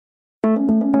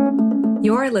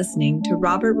You're listening to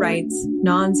Robert Wright's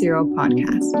Non-Zero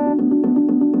Podcast.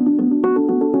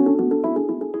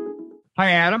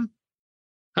 Hi, Adam.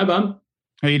 Hi, Bob.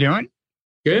 How you doing?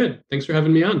 Good. Thanks for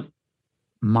having me on.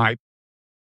 My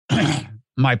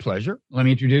pleasure. Let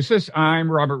me introduce us.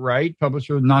 I'm Robert Wright,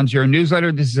 publisher of the Non-Zero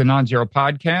Newsletter. This is a Non-Zero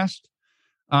Podcast.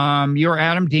 You're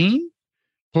Adam Dean,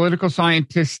 political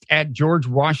scientist at George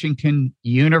Washington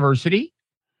University,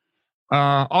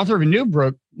 author of a new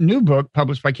book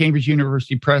published by Cambridge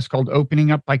University Press called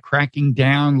Opening Up by Cracking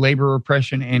Down Labor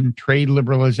Oppression and Trade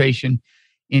Liberalization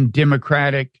in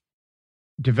Democratic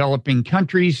Developing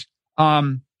Countries.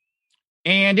 And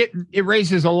it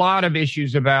raises a lot of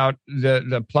issues about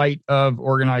the plight of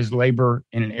organized labor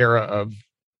in an era of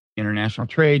international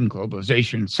trade and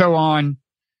globalization and so on.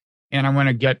 And I want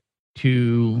to get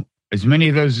to as many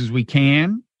of those as we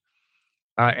can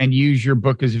and use your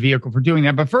book as a vehicle for doing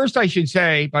that. But first, I should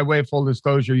say, by way of full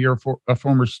disclosure, you're a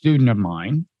former student of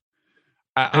mine.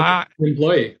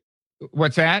 Employee.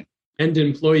 What's that? And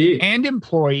employee.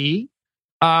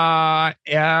 For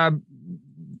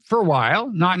a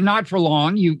while, not for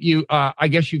long. You I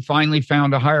guess you finally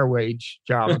found a higher wage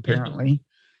job, apparently.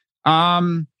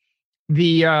 And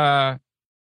when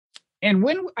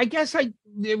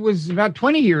it was about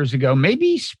 20 years ago,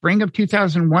 maybe spring of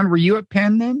 2001. Were you at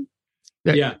Penn then?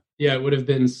 Yeah, it would have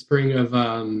been spring of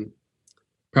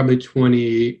probably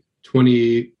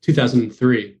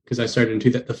 2003 because I started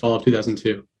in the fall of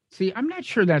 2002. See, I'm not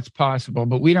sure that's possible,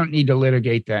 but we don't need to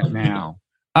litigate that now.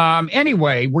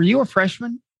 Anyway, were you a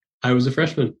freshman? I was a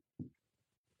freshman.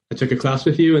 I took a class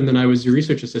with you, and then I was your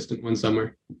research assistant one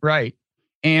summer. Right.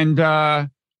 And I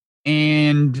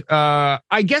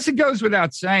guess it goes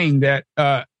without saying that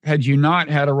had you not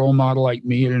had a role model like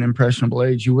me at an impressionable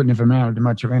age, you wouldn't have amounted to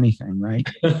much of anything, right?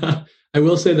 I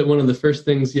will say that one of the first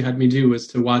things you had me do was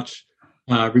to watch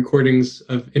recordings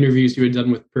of interviews you had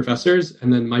done with professors,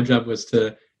 and then my job was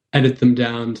to edit them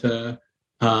down to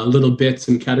little bits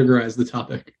and categorize the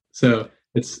topic. So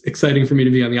it's exciting for me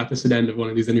to be on the opposite end of one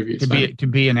of these interviews. To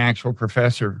be an actual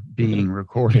professor being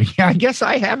recorded. Yeah, I guess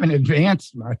I haven't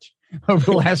advanced much over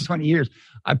the last 20 years.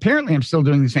 Apparently, I'm still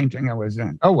doing the same thing I was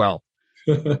then. Oh, well.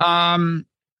 But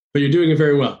you're doing it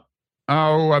very well.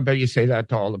 Oh, I bet you say that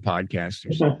to all the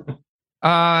podcasters.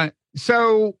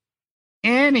 So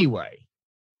anyway,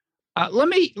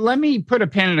 let me put a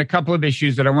pin in a couple of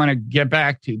issues that I want to get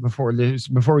back to before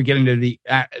we get into the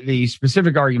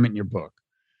specific argument in your book.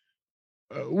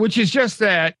 Which is just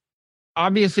that,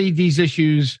 obviously, these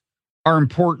issues are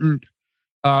important.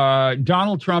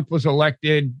 Donald Trump was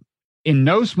elected in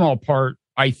no small part,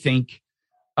 I think,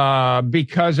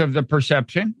 because of the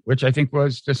perception, which I think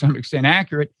was to some extent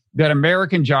accurate, that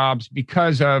American jobs,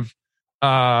 because of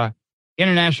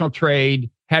international trade,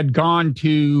 had gone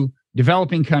to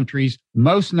developing countries,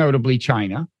 most notably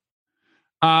China.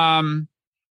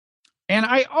 And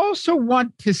I also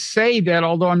want to say that,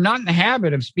 although I'm not in the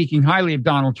habit of speaking highly of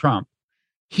Donald Trump,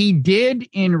 he did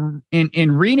in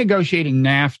renegotiating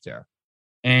NAFTA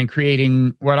and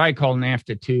creating what I call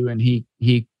NAFTA 2, and he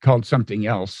called something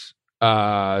else,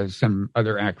 some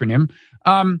other acronym.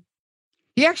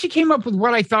 He actually came up with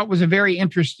what I thought was a very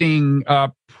interesting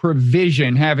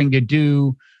provision having to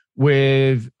do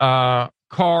with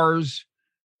cars,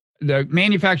 the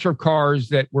manufacture of cars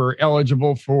that were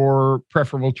eligible for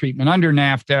preferable treatment under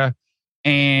NAFTA,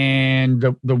 and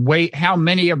the way, how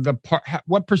many of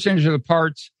what percentage of the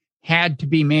parts had to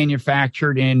be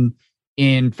manufactured in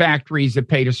factories that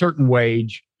paid a certain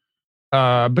wage.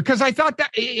 Because I thought that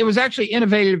it was actually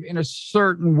innovative in a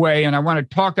certain way, and I want to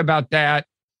talk about that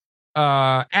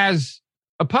as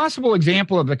a possible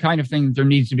example of the kind of thing that there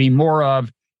needs to be more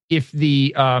of if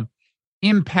the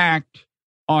impact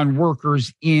on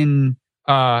workers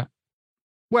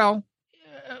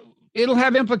it'll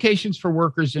have implications for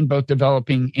workers in both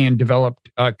developing and developed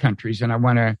countries. And I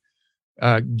want to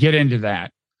get into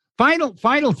that.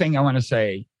 Final thing I want to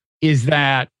say is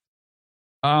that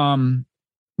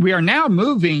we are now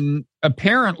moving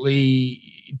apparently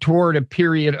toward a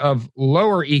period of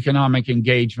lower economic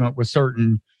engagement with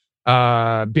certain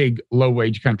big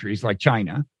low-wage countries like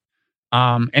China.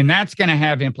 And that's going to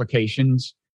have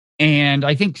implications. And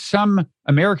I think some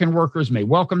American workers may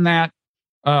welcome that.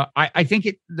 I think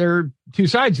there are two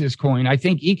sides to this coin. I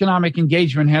think economic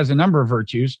engagement has a number of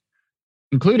virtues,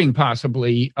 including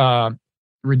possibly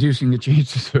reducing the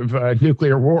chances of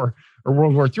nuclear war or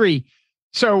World War III.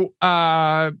 So,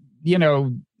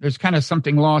 there's kind of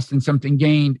something lost and something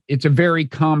gained. It's a very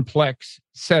complex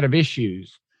set of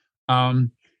issues.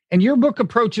 And your book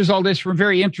approaches all this from a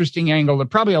very interesting angle that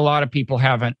probably a lot of people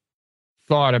haven't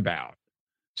thought about.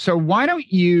 So why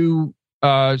don't you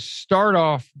start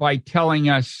off by telling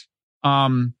us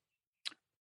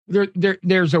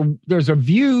there's a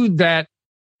view that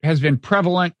has been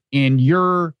prevalent in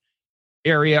your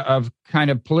area of kind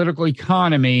of political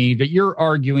economy that you're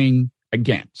arguing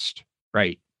against,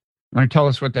 right? Want to tell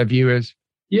us what that view is?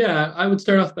 Yeah, I would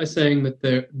start off by saying that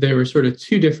there were sort of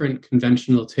two different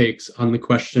conventional takes on the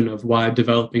question of why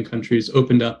developing countries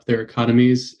opened up their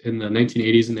economies in the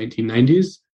 1980s and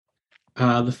 1990s.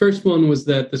 The first one was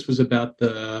that this was about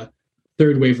the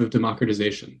third wave of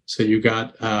democratization. So you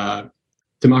got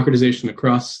democratization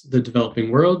across the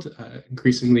developing world,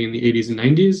 increasingly in the 80s and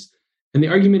 90s. And the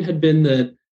argument had been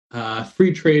that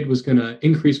free trade was going to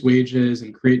increase wages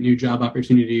and create new job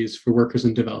opportunities for workers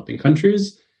in developing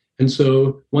countries. And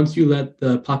so once you let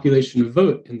the population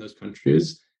vote in those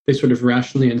countries, they sort of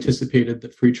rationally anticipated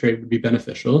that free trade would be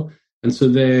beneficial. And so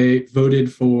they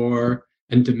voted for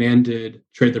and demanded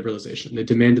trade liberalization. They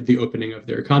demanded the opening of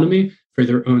their economy for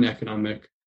their own economic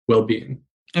well-being.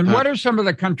 And what are some of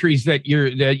the countries that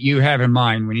you have in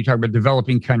mind when you talk about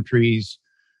developing countries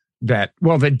that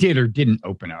did or didn't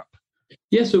open up?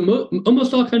 Yeah, so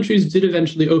almost all countries did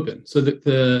eventually open. So that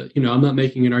I'm not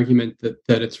making an argument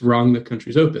that it's wrong that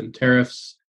countries open.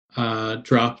 Tariffs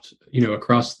dropped,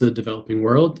 across the developing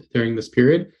world during this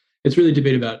period. It's really a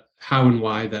debate about how and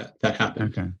why that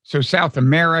happened. Okay, so South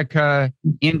America,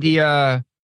 India.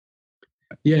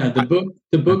 Yeah,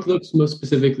 the book looks most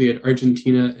specifically at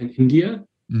Argentina and India,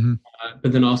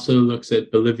 but then also looks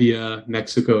at Bolivia,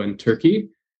 Mexico, and Turkey,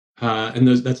 and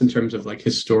that's in terms of like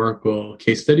historical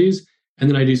case studies. And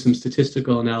then I do some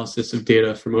statistical analysis of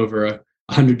data from over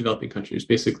 100 developing countries,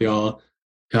 basically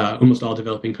almost all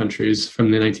developing countries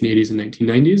from the 1980s and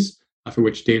 1990s, for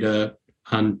which data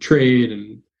on trade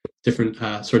and different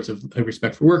sorts of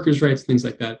respect for workers' rights, things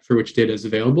like that, for which data is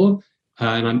available.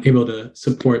 And I'm able to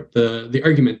support the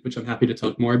argument, which I'm happy to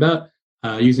talk more about,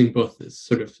 using both this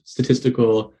sort of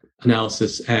statistical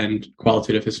analysis and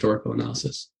qualitative historical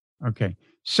analysis. Okay.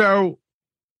 So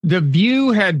the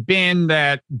view had been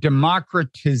that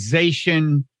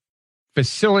democratization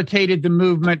facilitated the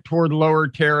movement toward lower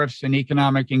tariffs and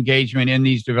economic engagement in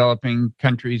these developing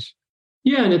countries.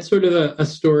 Yeah, and it's sort of a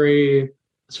story,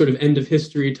 sort of end of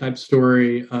history type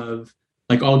story of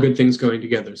like all good things going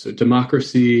together. So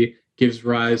democracy gives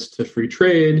rise to free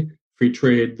trade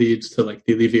leads to like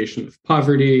the alleviation of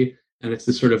poverty, and it's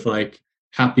this sort of like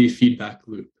happy feedback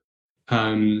loop.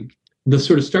 The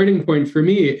sort of starting point for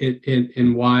me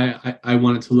in why I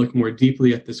wanted to look more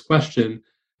deeply at this question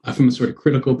from a sort of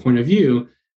critical point of view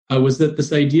was that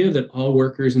this idea that all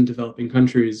workers in developing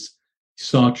countries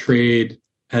saw trade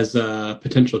as a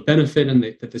potential benefit and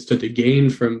that they stood to gain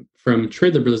from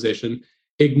trade liberalization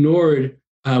ignored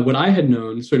what I had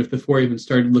known sort of before I even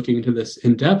started looking into this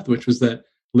in depth, which was that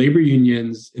labor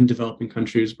unions in developing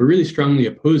countries were really strongly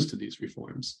opposed to these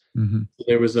reforms. Mm-hmm.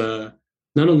 There was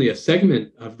not only a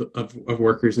segment of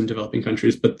workers in developing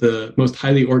countries, but the most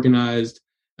highly organized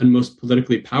and most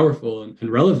politically powerful and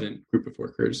relevant group of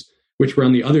workers, which were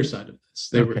on the other side of this.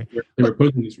 They were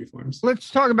opposing these reforms.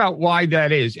 Let's talk about why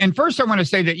that is. And first, I want to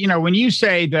say that, when you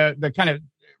say the kind of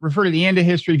refer to the end of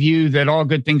history view that all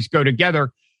good things go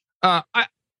together,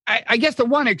 I guess the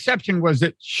one exception was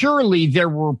that surely there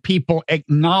were people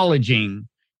acknowledging,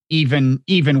 even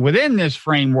within this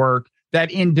framework, that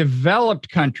in developed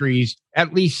countries,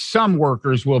 at least some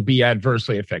workers will be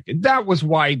adversely affected. That was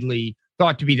widely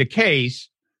thought to be the case.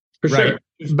 For sure.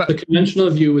 But the conventional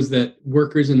view was that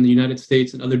workers in the United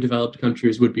States and other developed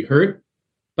countries would be hurt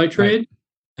by trade,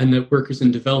 and that workers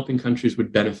in developing countries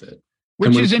would benefit.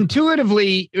 Which is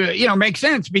intuitively, makes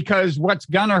sense, because what's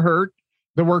going to hurt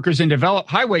the workers in developed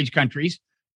high-wage countries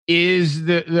is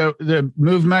the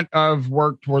movement of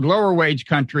work toward lower-wage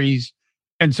countries.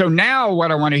 And so now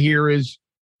what I want to hear is,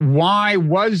 why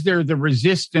was there the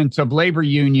resistance of labor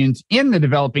unions in the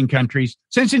developing countries,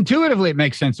 since intuitively it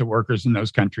makes sense that workers in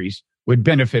those countries would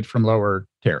benefit from lower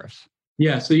tariffs?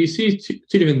 Yeah, so you see two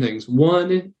different things.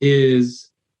 One is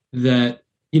that,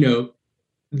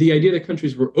 the idea that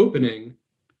countries were opening,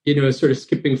 is sort of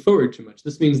skipping forward too much.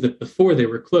 This means that before they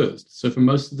were closed. So for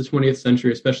most of the 20th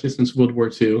century, especially since World War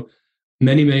II,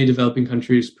 many, many developing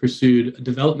countries pursued a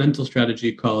developmental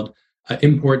strategy called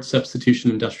import substitution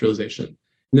industrialization.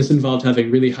 And this involved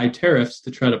having really high tariffs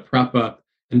to try to prop up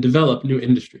and develop new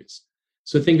industries.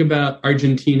 So think about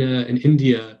Argentina and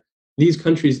India. These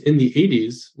countries in the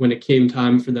 80s, when it came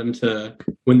time for them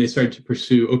when they started to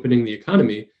pursue opening the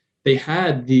economy, they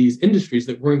had these industries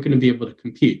that weren't going to be able to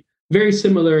compete. Very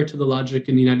similar to the logic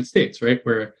in the United States, right?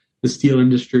 Where the steel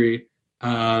industry,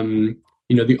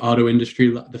 the auto industry,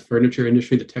 the furniture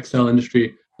industry, the textile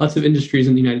industry, lots of industries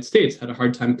in the United States had a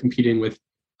hard time competing with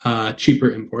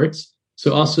cheaper imports.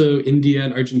 So also India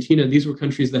and Argentina, these were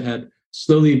countries that had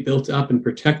slowly built up and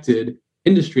protected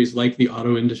industries like the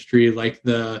auto industry, like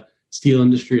the steel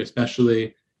industry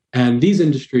especially. And these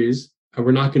industries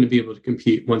were not going to be able to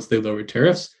compete once they lowered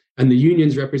tariffs. And the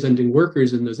unions representing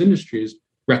workers in those industries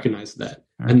recognized that.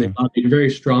 Okay. And they lobbied very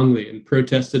strongly and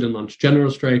protested and launched general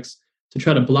strikes to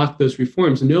try to block those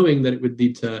reforms, knowing that it would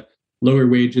lead to lower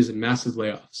wages and massive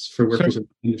layoffs for workers in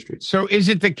the industry. So is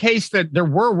it the case that there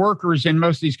were workers in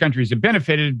most of these countries that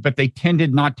benefited, but they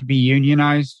tended not to be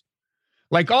unionized?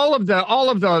 Like all of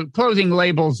the clothing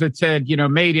labels that said,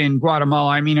 made in Guatemala.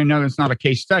 I mean, I know that's not a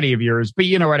case study of yours, but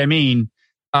you know what I mean.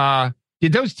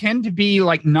 Did those tend to be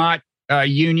like not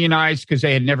unionized because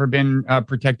they had never been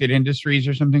protected industries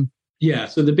or something? Yeah.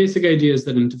 So the basic idea is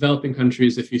that in developing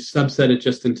countries, if you subset it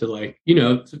just into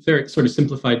very sort of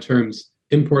simplified terms,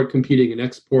 import competing and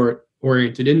export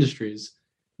oriented industries,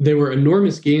 there were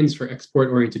enormous gains for export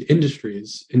oriented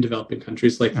industries in developing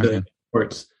countries, like the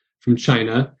imports from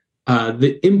China.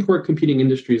 The import competing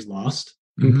industries lost.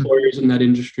 Mm-hmm. Employers in that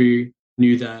industry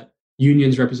knew that.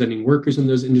 Unions representing workers in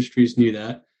those industries knew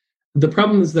that. The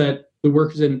problem is that the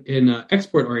workers in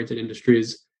export oriented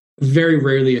industries very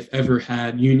rarely, if ever,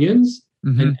 had unions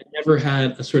and never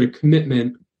had a sort of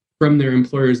commitment from their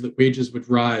employers that wages would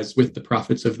rise with the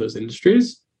profits of those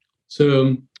industries.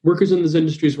 So workers in those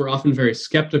industries were often very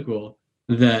skeptical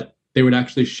that they would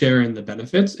actually share in the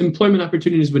benefits. Employment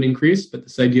opportunities would increase, but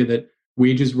this idea that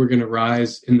wages were going to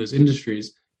rise in those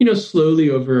industries, slowly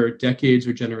over decades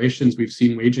or generations, we've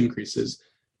seen wage increases.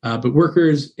 But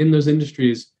workers in those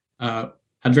industries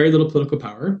had very little political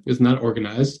power, was not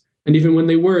organized. And even when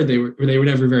they were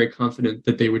never very confident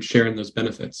that they would share in those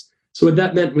benefits. So what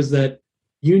that meant was that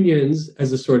unions,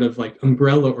 as a sort of like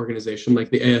umbrella organization, like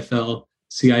the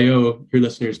AFL-CIO, your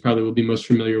listeners probably will be most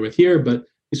familiar with here, but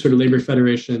these sort of labor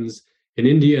federations in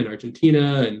India and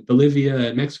Argentina and Bolivia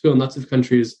and Mexico and lots of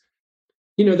countries,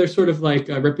 they're sort of like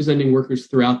representing workers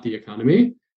throughout the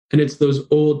economy. And it's those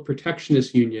old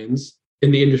protectionist unions in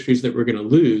the industries that we're going to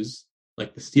lose,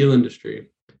 like the steel industry,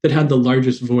 that had the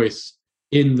largest voice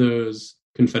in those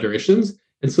confederations.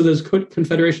 And so those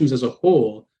confederations as a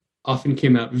whole often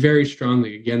came out very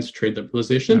strongly against trade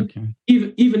liberalization,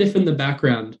 even if in the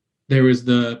background there was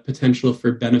the potential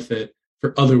for benefit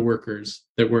for other workers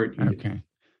that weren't union. Okay.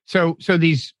 So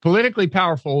these politically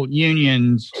powerful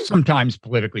unions, sometimes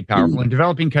politically powerful in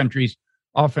developing countries,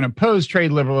 often oppose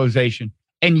trade liberalization,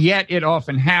 and yet it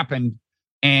often happened.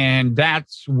 And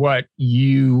that's what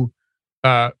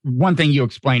one thing you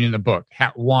explain in the book.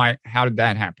 How did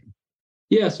that happen?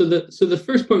 Yeah. So the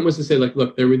first point was to say,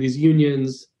 look, there were these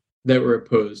unions that were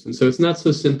opposed. And so it's not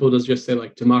so simple to just say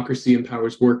democracy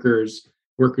empowers workers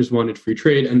wanted free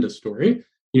trade, end of story.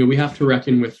 We have to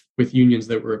reckon with unions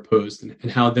that were opposed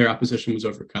and how their opposition was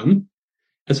overcome.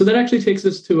 And so that actually takes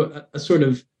us to a sort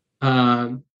of,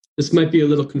 this might be a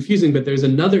little confusing, but there's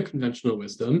another conventional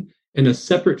wisdom in a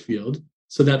separate field.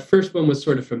 So that first one was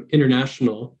sort of from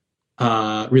international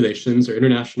relations or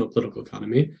international political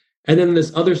economy. And then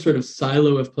this other sort of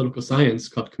silo of political science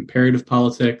called comparative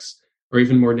politics, or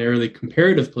even more narrowly,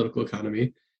 comparative political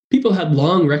economy. People had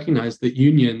long recognized that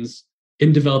unions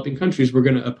in developing countries were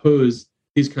going to oppose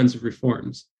these kinds of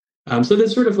reforms. So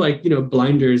there's sort of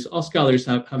blinders. All scholars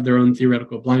have their own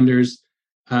theoretical blinders.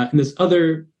 In this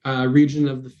other region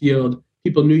of the field,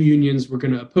 people knew unions were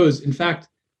going to oppose. In fact,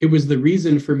 it was the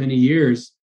reason for many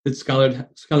years that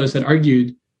scholars had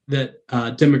argued that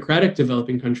democratic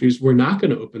developing countries were not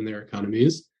going to open their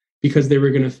economies because they were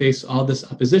going to face all this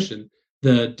opposition.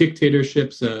 The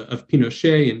dictatorships of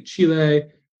Pinochet in Chile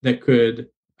that could,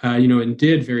 and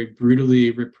did very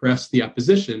brutally repress the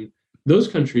opposition. Those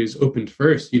countries opened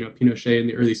first, Pinochet in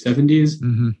the early 70s.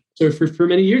 Mm-hmm. So for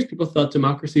many years, people thought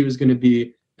democracy was going to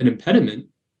be an impediment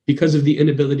because of the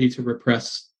inability to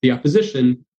repress the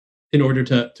opposition in order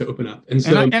to open up. And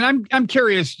so, I'm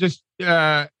curious, just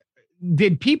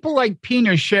did people like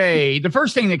Pinochet, the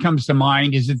first thing that comes to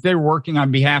mind is that they're working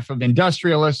on behalf of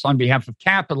industrialists, on behalf of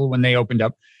capital when they opened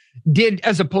up.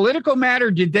 As a political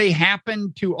matter, did they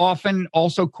happen to often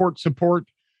also court support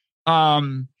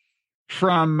was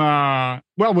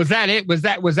that it? Was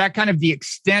that kind of the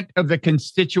extent of the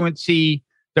constituency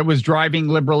that was driving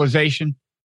liberalization?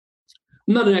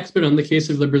 I'm not an expert on the case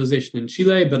of liberalization in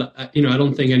Chile, but I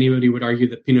don't think anybody would argue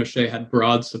that Pinochet had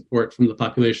broad support from the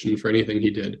population for anything he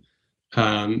did.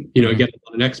 Again, I'm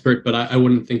not an expert, but I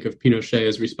wouldn't think of Pinochet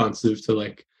as responsive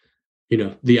to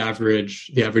the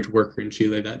average worker in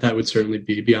Chile. That would certainly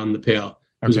be beyond the pale.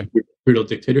 It was a brutal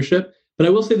dictatorship. But I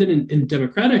will say that in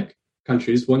democratic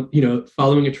countries,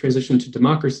 following a transition to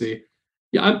democracy,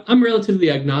 I'm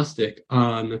relatively agnostic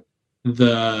on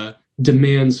the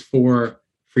demands for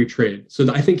free trade.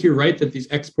 So I think you're right that these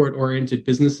export-oriented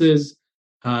businesses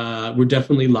were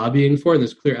definitely lobbying for, and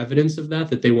there's clear evidence of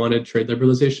that they wanted trade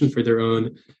liberalization for their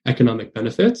own economic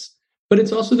benefits. But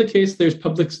it's also the case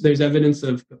there's evidence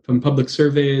from public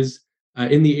surveys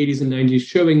in the 80s and 90s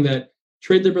showing that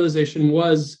trade liberalization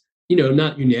was,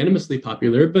 not unanimously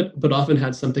popular, but often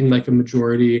had something like a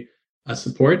majority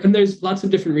support. And there's lots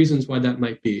of different reasons why that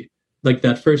might be. Like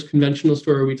that first conventional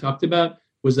story we talked about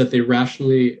was that they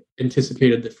rationally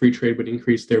anticipated that free trade would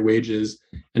increase their wages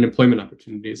and employment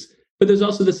opportunities. But there's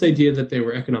also this idea that there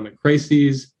were economic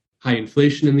crises, high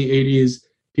inflation in the 80s.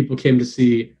 People came to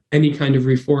see any kind of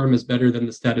reform as better than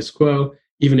the status quo,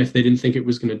 even if they didn't think it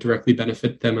was going to directly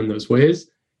benefit them in those ways.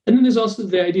 And then there's also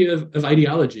the idea of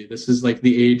ideology. This is like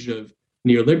the age of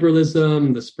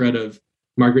neoliberalism, the spread of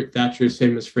Margaret Thatcher's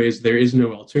famous phrase, "There is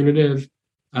no alternative."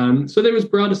 So there was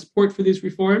broad support for these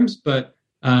reforms, but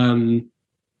from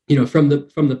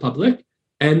the public,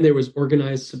 and there was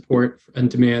organized support and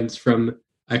demands from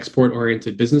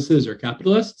export-oriented businesses or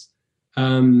capitalists.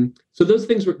 So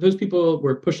those people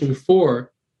were pushing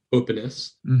for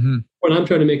openness. Mm-hmm. What I'm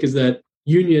trying to make is that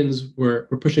unions were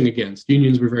pushing against.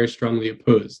 Unions were very strongly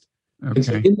opposed. Okay. And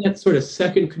so in that sort of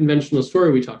second conventional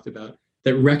story we talked about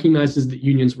that recognizes that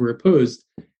unions were opposed,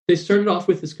 they started off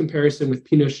with this comparison with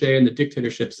Pinochet and the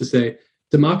dictatorships to say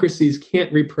democracies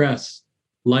can't repress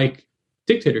like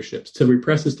dictatorships. To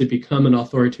repress is to become an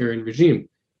authoritarian regime.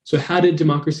 So how did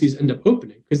democracies end up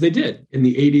opening? Because they did. In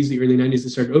the 80s, the early 90s, they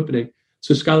started opening.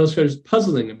 So scholars started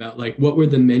puzzling about what were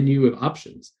the menu of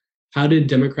options? How did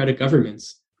democratic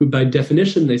governments, who by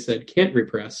definition they said can't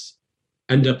repress,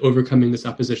 end up overcoming this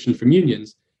opposition from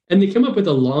unions? And they came up with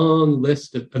a long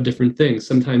list of different things.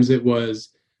 Sometimes it was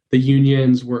the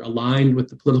unions were aligned with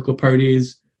the political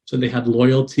parties, so they had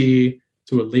loyalty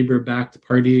to a labor-backed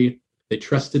party. They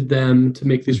trusted them to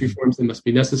make these reforms that must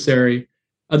be necessary.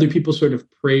 Other people sort of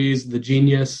praised the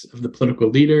genius of the political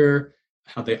leader,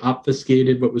 how they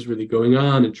obfuscated what was really going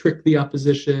on and tricked the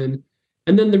opposition.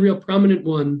 And then the real prominent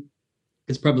one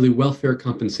is probably welfare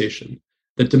compensation,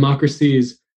 that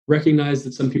democracies recognize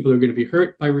that some people are going to be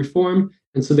hurt by reform,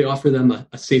 and so they offer them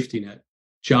a safety net,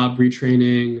 job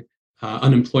retraining,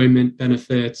 unemployment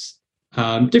benefits,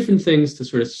 different things to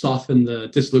sort of soften the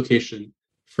dislocation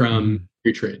from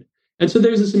free trade. And so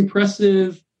there's this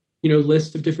impressive,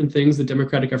 list of different things that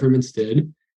democratic governments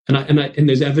did, and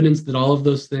there's evidence that all of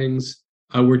those things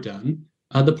were done.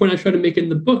 The point I try to make in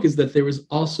the book is that there was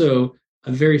also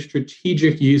a very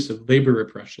strategic use of labor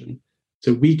repression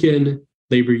to weaken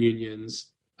labor unions,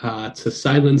 to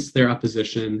silence their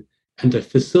opposition, and to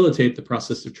facilitate the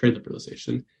process of trade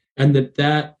liberalization. And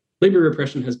that labor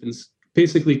repression has been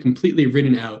basically completely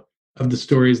written out of the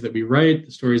stories that we write,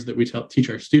 the stories that we teach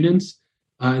our students.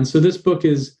 And so this book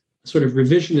is a sort of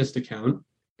revisionist account,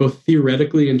 both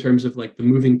theoretically in terms of the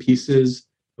moving pieces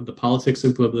of the politics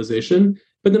of globalization,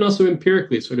 but then also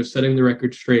empirically sort of setting the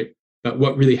record straight about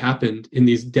what really happened in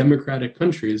these democratic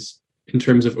countries in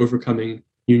terms of overcoming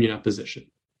union opposition.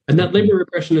 And that labor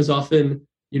repression is often,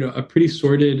 a pretty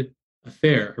sordid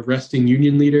affair, arresting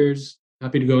union leaders.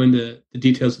 Happy to go into the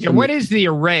details. Yeah, what is the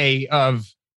array of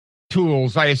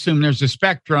tools? I assume there's a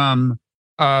spectrum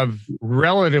of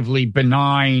relatively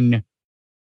benign,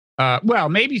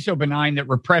 maybe so benign that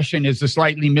repression is a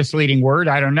slightly misleading word.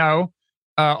 I don't know.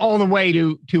 All the way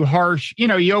to harsh.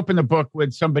 You open the book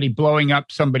with somebody blowing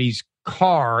up somebody's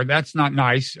car. That's not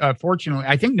nice. Fortunately,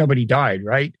 I think nobody died,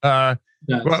 right?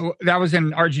 Well, that was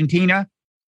in Argentina?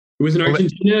 It was in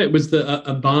Argentina. It was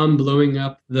a bomb blowing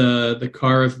up the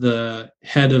car of the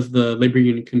head of the Labor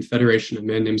Union Confederation, a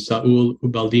man named Saul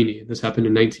Ubaldini. This happened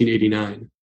in 1989.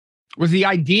 Was the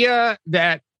idea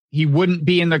that he wouldn't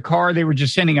be in the car, they were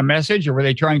just sending a message, or were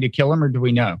they trying to kill him, or do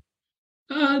we know?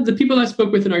 The people I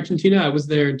spoke with in Argentina, I was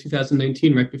there in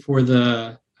 2019, right before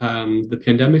the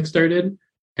pandemic started.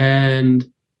 And,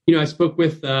 I spoke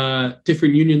with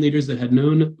different union leaders that had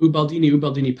known Ubaldini.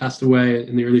 Ubaldini passed away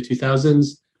in the early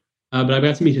 2000s. But I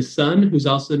got to meet his son, who's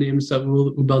also named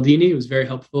Saul Ubaldini. It was very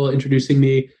helpful introducing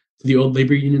me to the old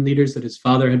labor union leaders that his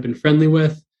father had been friendly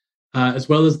with, as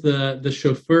well as the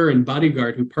chauffeur and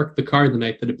bodyguard who parked the car the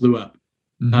night that it blew up.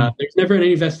 Mm-hmm. There's never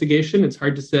any investigation. It's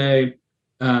hard to say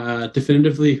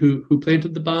definitively who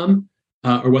planted the bomb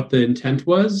or what the intent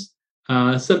was.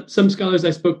 Some scholars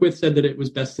I spoke with said that it was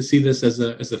best to see this as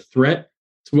a threat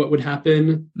to what would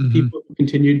happen. Mm-hmm. People who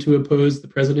continued to oppose the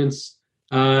president's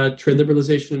trade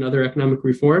liberalization and other economic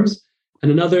reforms.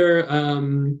 And another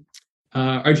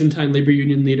Argentine labor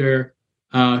union leader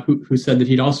who said that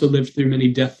he'd also lived through many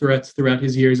death threats throughout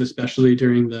his years, especially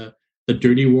during the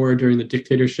dirty war, during the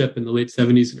dictatorship in the late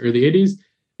 70s and early 80s.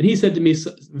 And he said to me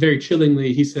very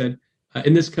chillingly, he said,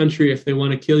 in this country, if they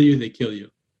want to kill you, they kill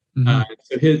you.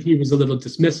 So he was a little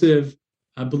dismissive,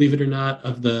 believe it or not,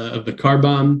 of the car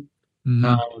bomb.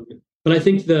 But I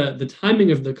think the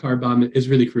timing of the car bomb is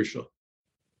really crucial.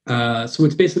 So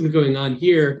what's basically going on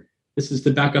here, this is to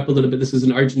back up a little bit, this is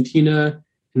in Argentina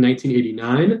in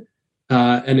 1989.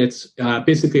 And it's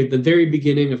basically at the very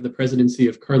beginning of the presidency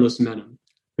of Carlos Menem,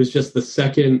 who's just the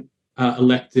second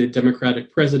elected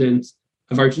democratic president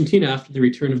of Argentina after the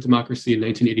return of democracy in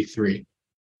 1983.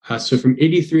 So from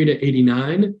 83 to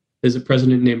 89, there's a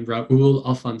president named Raúl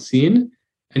Alfonsín,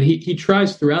 and he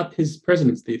tries throughout his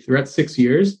presidency, throughout 6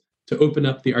 years, to open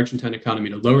up the Argentine economy,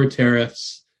 to lower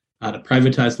tariffs, to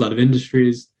privatize a lot of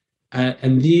industries.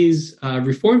 And these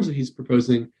reforms that he's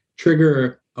proposing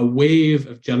trigger a wave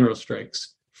of general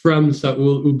strikes from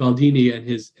Saúl Ubaldini and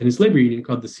his labor union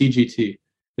called the CGT.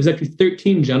 There's actually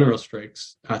 13 general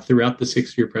strikes throughout the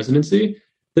 6-year presidency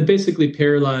that basically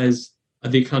paralyze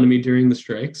the economy during the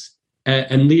strikes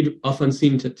and lead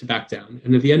Alfonsín to back down.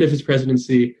 And at the end of his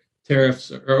presidency,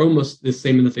 tariffs are almost the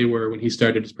same that they were when he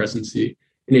started his presidency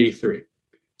in 83.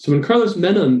 So when Carlos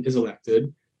Menem is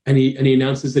elected and he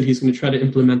announces that he's going to try to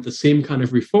implement the same kind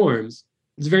of reforms,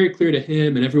 it's very clear to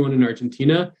him and everyone in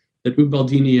Argentina that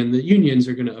Ubaldini and the unions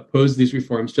are going to oppose these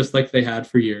reforms just like they had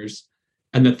for years,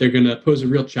 and that they're going to pose a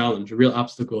real challenge, a real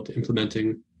obstacle to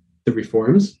implementing the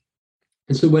reforms.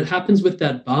 And so what happens with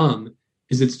that bomb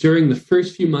is it's during the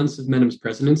first few months of Menem's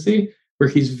presidency where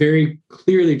he's very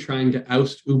clearly trying to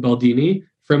oust Ubaldini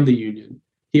from the union.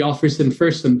 He offers him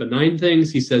first some benign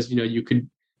things. He says, you could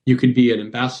be an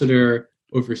ambassador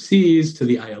overseas to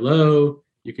the ILO.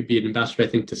 You could be an ambassador, I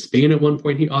think, to Spain at one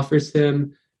point he offers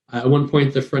him. At one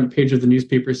point, the front page of the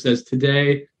newspaper says,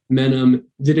 today, Menem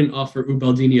didn't offer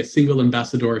Ubaldini a single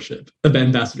ambassadorship.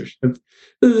 This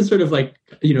is sort of like,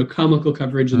 comical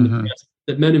coverage in the press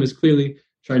that Menem is clearly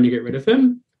trying to get rid of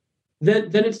him. Then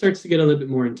it starts to get a little bit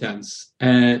more intense.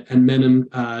 And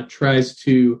Menem tries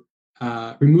to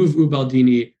remove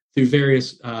Ubaldini through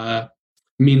various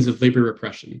means of labor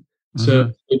repression.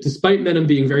 So despite Menem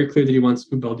being very clear that he wants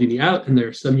Ubaldini out, and there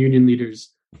are some union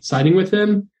leaders siding with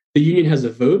him, the union has a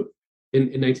vote in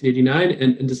 1989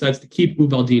 and decides to keep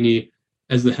Ubaldini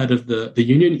as the head of the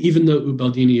union, even though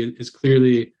Ubaldini is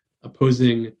clearly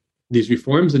opposing these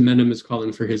reforms and Menem is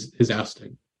calling for his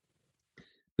ousting.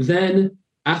 Then,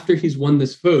 after he's won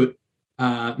this vote,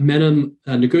 Menem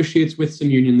negotiates with some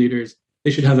union leaders.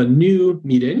 They should have a new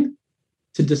meeting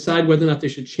to decide whether or not they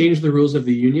should change the rules of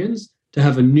the unions to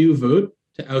have a new vote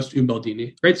to oust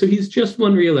Ubaldini, right? So he's just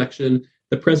won re-election.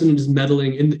 The president is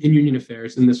meddling in union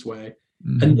affairs in this way.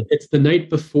 And it's the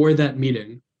night before that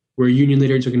meeting where union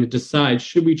leaders are going to decide,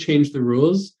 should we change the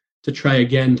rules to try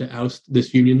again to oust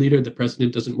this union leader the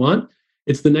president doesn't want?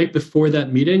 It's the night before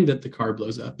that meeting that the car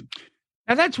blows up.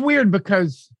 Now, that's weird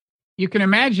because you can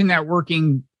imagine that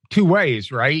working two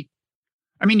ways, right?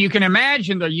 I mean, you can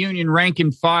imagine the union rank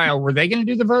and file. Were they going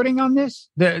to do the voting on this?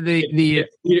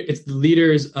 It's the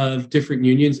leaders of different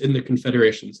unions in the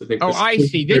confederations. I think. Oh, I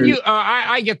see. Then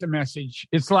I get the message.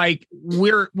 It's like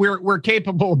we're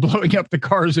capable of blowing up the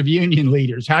cars of union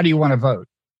leaders. How do you want to vote?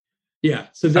 Yeah.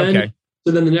 So then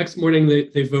the next morning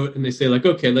they vote and they say like,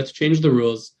 okay, let's change the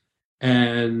rules,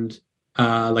 and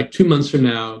like 2 months from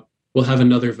now we'll have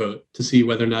another vote to see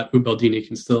whether or not Ubaldini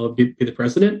can still be the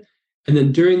president. And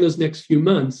then during those next few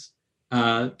months,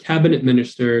 cabinet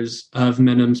ministers of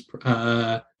Menem's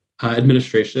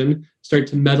administration start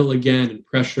to meddle again and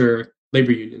pressure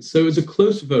labor unions. So it was a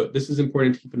close vote. This is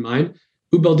important to keep in mind.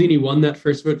 Ubaldini won that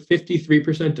first vote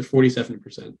 53% to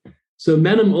 47%. So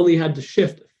Menem only had to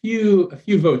shift a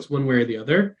few votes one way or the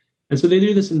other. And so they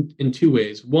do this in two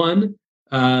ways. One,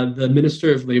 the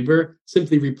Minister of Labor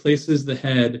simply replaces the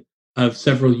head of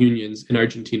several unions in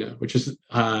Argentina, which is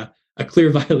a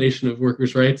clear violation of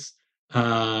workers' rights.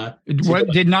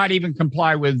 Did not even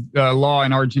comply with law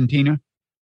in Argentina?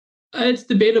 It's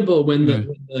debatable when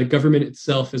the government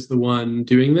itself is the one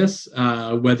doing this,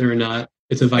 whether or not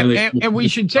it's a violation. And we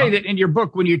should say that in your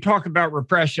book, when you talk about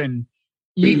repression,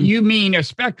 you mean a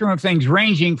spectrum of things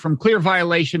ranging from clear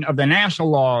violation of the national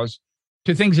laws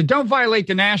to things that don't violate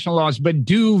the national laws, but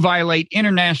do violate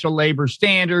international labor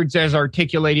standards as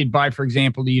articulated by, for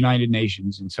example, the United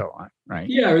Nations and so on, right?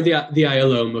 Yeah, or the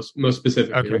ILO most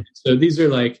specifically. Okay. Right? So these are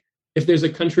like, if there's a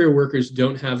country where workers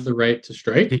don't have the right to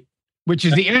strike. Which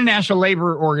is the International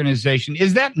Labor Organization.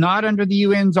 Is that not under the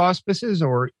UN's auspices,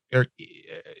 or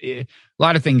a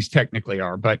lot of things technically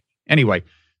are, but anyway.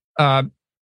 So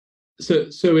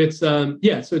it's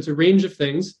a range of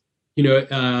things,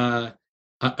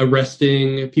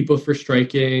 arresting people for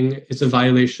striking is a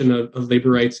violation of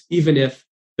labor rights, even if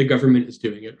the government is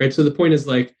doing it, right? So the point is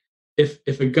like,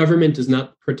 if a government does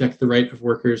not protect the right of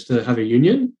workers to have a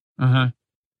union,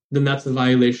 then that's a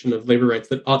violation of labor rights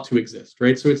that ought to exist,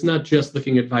 right? So it's not just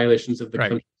looking at violations of the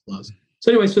country's laws.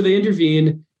 So anyway, so they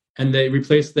intervene and they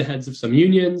replace the heads of some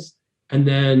unions. And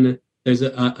then there's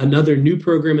another new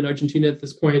program in Argentina at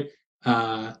this point.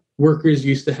 Workers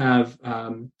used to have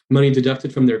money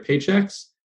deducted from their paychecks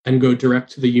and go direct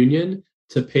to the union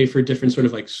to pay for different sort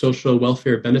of like social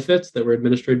welfare benefits that were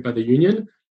administered by the union.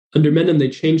 Under Menem, they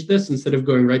changed this. Instead of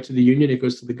going right to the union, it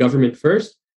goes to the government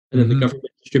first, and then the government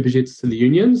distributes to the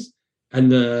unions. And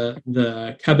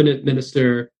the cabinet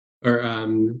minister or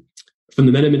from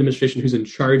the Menem administration who's in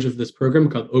charge of this program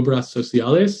called Obras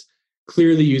Sociales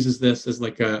clearly uses this as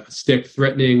like a stick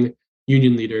threatening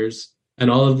union leaders. And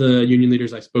all of the union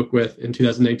leaders I spoke with in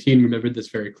 2019 remembered this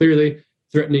very clearly,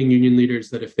 threatening union leaders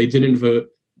that if they didn't vote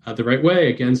the right way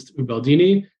against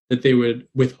Ubaldini, that they would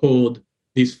withhold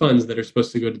these funds that are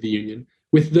supposed to go to the union.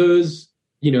 With those,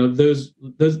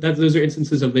 those are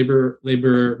instances of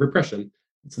labor repression.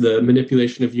 It's the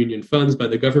manipulation of union funds by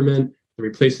the government, the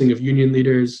replacing of union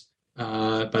leaders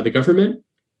by the government,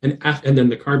 and then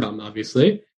the car bomb,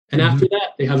 obviously. And after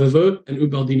that, they have a vote, and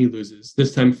Ubaldini loses,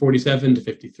 this time 47 to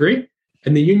 53,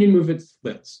 and the union movement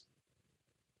splits.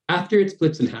 After it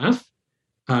splits in half,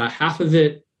 half of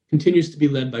it continues to be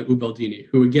led by Ubaldini,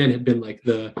 who again had been like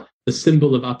the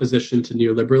symbol of opposition to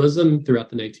neoliberalism throughout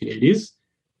the 1980s.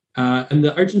 And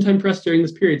the Argentine press during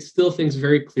this period still thinks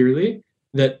very clearly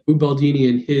that Ubaldini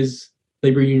and his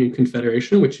labor union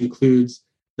confederation, which includes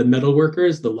the metal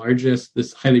workers, the largest,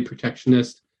 this highly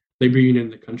protectionist labor union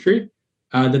in the country,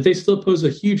 that they still pose a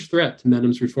huge threat to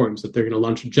Menem's reforms, that they're going to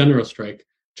launch a general strike,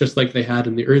 just like they had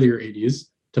in the earlier 80s,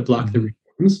 to block the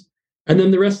reforms. And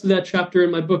then the rest of that chapter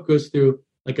in my book goes through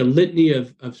like a litany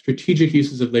of strategic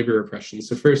uses of labor repression.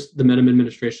 So first, the Menem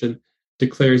administration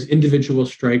declares individual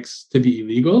strikes to be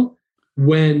illegal.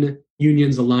 When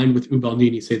unions aligned with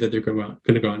Ubaldini say that they're going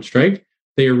to go on strike,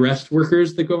 they arrest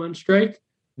workers that go on strike.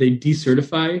 They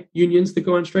decertify unions that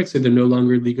go on strike, so they're no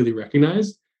longer legally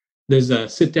recognized. There's a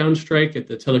sit-down strike at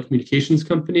the telecommunications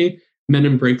company.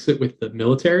 Menem breaks it with the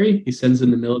military. He sends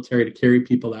in the military to carry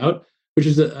people out, which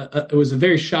is it was a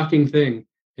very shocking thing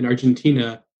in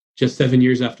Argentina just 7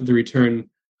 years after the return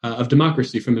of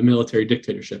democracy from a military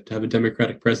dictatorship, to have a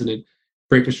democratic president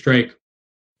break a strike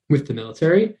with the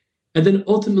military. And then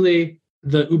ultimately,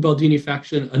 the Ubaldini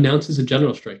faction announces a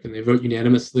general strike, and they vote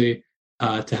unanimously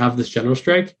to have this general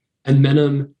strike. And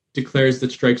Menem declares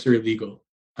that strikes are illegal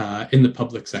in the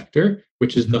public sector,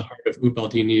 which is the heart of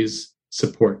Ubaldini's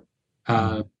support.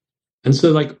 And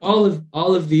so, like all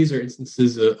of these are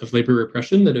instances of labor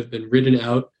repression that have been written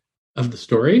out of the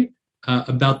story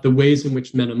about the ways in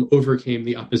which Menem overcame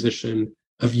the opposition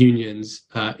of unions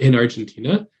in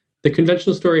Argentina. The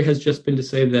conventional story has just been to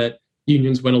say that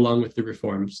unions went along with the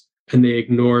reforms, and they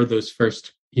ignore those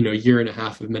first, year and a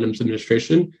half of Menem's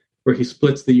administration, where he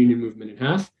splits the union movement in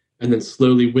half and then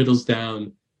slowly whittles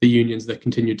down the unions that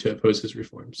continued to oppose his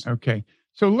reforms. Okay.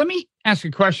 So let me ask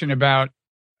a question about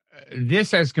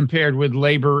this as compared with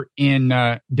labor in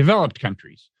developed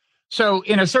countries. So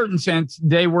in a certain sense,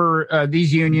 they were,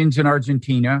 these unions in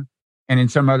Argentina and in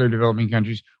some other developing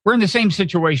countries were in the same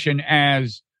situation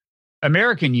as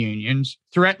American unions,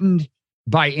 threatened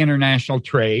by international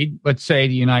trade, let's say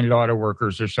the United Auto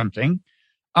Workers or something.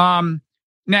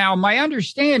 Now, my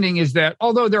understanding is that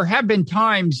although there have been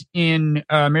times in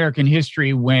American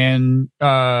history when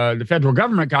the federal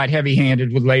government got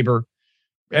heavy-handed with labor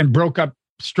and broke up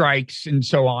strikes and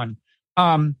so on,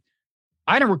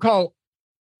 I don't recall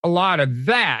a lot of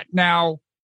that. Now,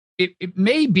 it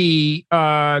may be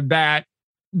that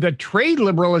the trade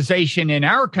liberalization in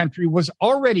our country was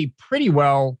already pretty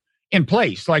well in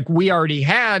place. Like we already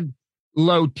had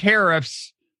low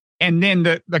tariffs, and then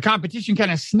the competition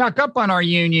kind of snuck up on our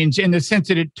unions in the sense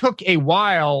that it took a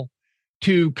while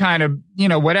to kind of,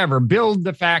 build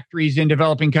the factories in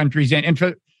developing countries and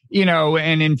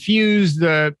infuse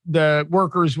the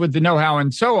workers with the know-how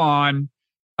and so on.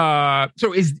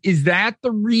 So is that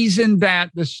the reason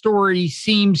that the story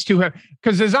seems to have,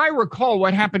 because as I recall,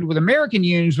 what happened with American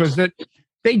unions was that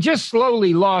they just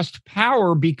slowly lost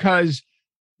power because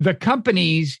the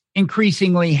companies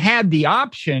increasingly had the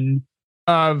option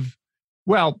of,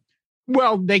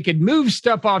 they could move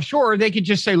stuff offshore. They could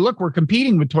just say, look, we're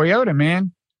competing with Toyota,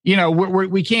 man.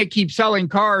 We can't keep selling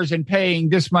cars and paying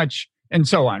this much and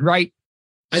so on, right?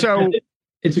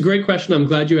 It's a great question. I'm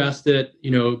glad you asked it.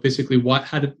 Basically, why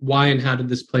and how did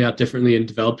this play out differently in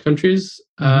developed countries?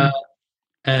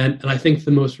 And I think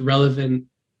the most relevant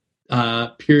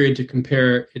period to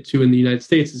compare it to in the United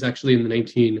States is actually in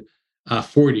the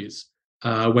 1940s.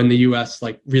 when the U.S.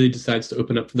 like really decides to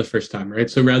open up for the first time, right?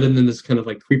 So rather than this kind of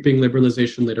like creeping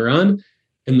liberalization later on,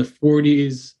 in the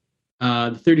 40s, the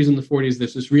 30s and the 40s,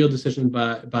 there's this real decision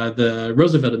by the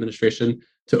Roosevelt administration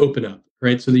to open up,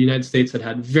 right? So the United States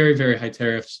had very, very high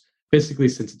tariffs basically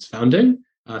since its founding,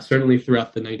 certainly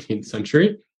throughout the 19th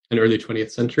century and early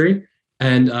 20th century,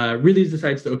 and really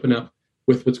decides to open up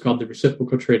with what's called the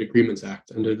Reciprocal Trade Agreements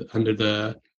Act under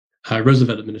the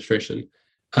Roosevelt administration.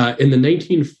 In the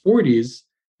 1940s,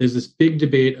 there's this big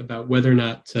debate about whether or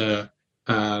not to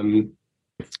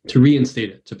reinstate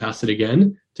it, to pass it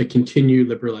again, to continue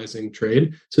liberalizing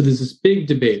trade. So there's this big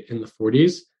debate in the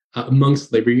 40s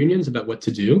amongst labor unions about what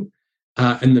to do.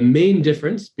 And the main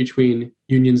difference between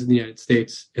unions in the United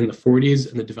States in the 40s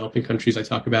and the developing countries I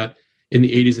talk about in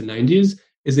the 80s and 90s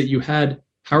is that you had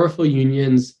powerful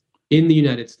unions in the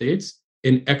United States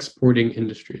in exporting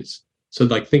industries. So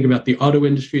like think about the auto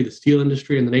industry, the steel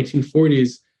industry. In the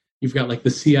 1940s, you've got like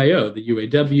the CIO, the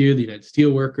UAW, the United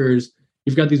Steelworkers.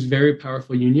 You've got these very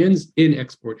powerful unions in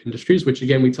export industries, which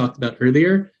again, we talked about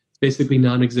earlier, basically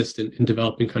non-existent in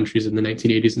developing countries in the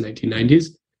 1980s and 1990s.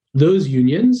 Those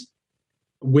unions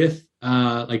with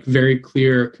like very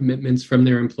clear commitments from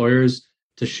their employers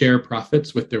to share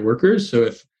profits with their workers. So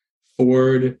if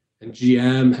Ford and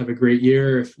GM have a great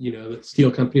year, if the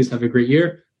steel companies have a great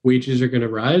year, wages are going to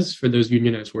rise for those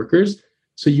unionized workers.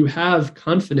 So you have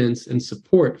confidence and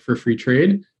support for free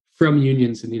trade from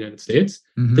unions in the United States.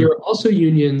 Mm-hmm. There were also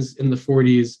unions in the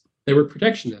 40s that were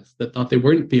protectionist, that thought they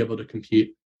wouldn't be able to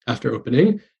compete after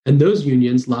opening. And those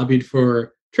unions lobbied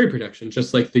for trade protection,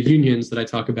 just like the unions that I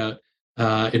talk about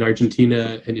in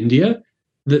Argentina and India.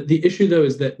 The issue, though,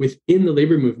 is that within the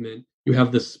labor movement, you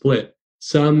have this split,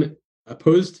 some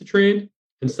opposed to trade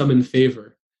and some in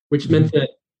favor, which mm-hmm. meant that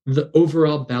the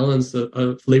overall balance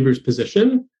of labor's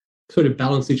position sort of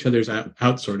balanced each other's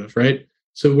out sort of, right?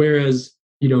 So whereas,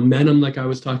 Menem, like I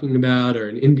was talking about, or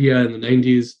in India in the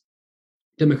 90s,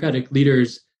 democratic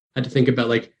leaders had to think about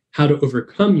like how to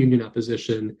overcome union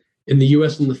opposition. In the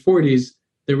US in the 40s,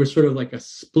 there was sort of like a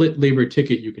split labor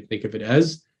ticket, you could think of it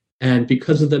as. And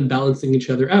because of them balancing each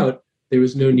other out, there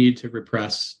was no need to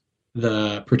repress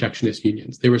the protectionist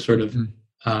unions. They were sort of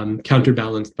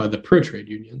counterbalanced by the pro-trade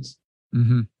unions.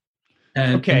 Mm-hmm.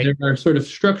 And there are sort of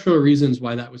structural reasons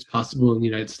why that was possible in the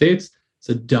United States. It's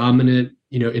a dominant,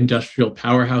 industrial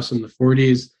powerhouse in the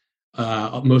 40s.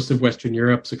 Most of Western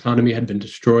Europe's economy had been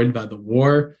destroyed by the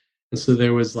war. And so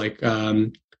there was like,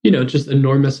 just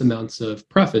enormous amounts of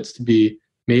profits to be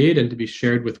made and to be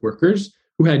shared with workers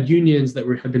who had unions that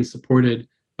had been supported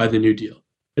by the New Deal.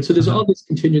 And so there's all these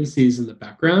contingencies in the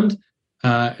background.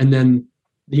 And then,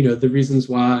 the reasons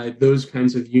why those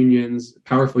kinds of unions,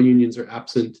 powerful unions, are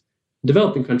absent in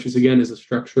developing countries, again, is a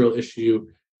structural issue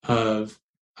of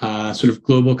sort of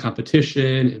global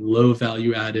competition and low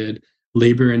value-added,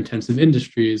 labor-intensive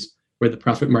industries where the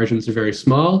profit margins are very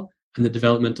small, and the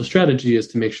developmental strategy is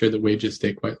to make sure that wages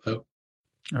stay quite low.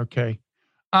 Okay.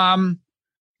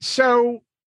 So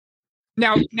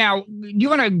now, you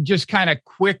want to just kind of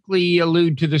quickly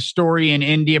allude to the story in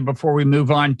India before we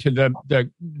move on to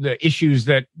the issues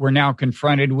that we're now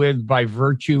confronted with by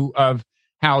virtue of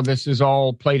how this is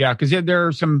all played out? Because there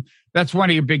are that's one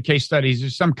of your big case studies.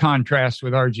 There's some contrast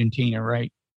with Argentina,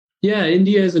 right? Yeah,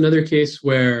 India is another case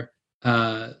where,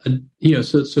 so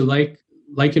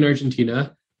like in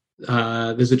Argentina,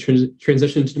 there's a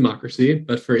transition to democracy,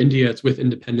 but for India, it's with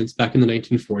independence back in the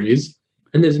 1940s.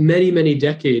 And there's many, many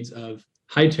decades of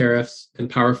high tariffs and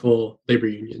powerful labor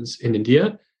unions in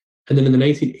India. And then in the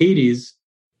 1980s,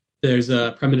 there's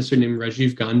a prime minister named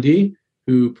Rajiv Gandhi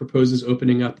who proposes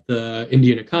opening up the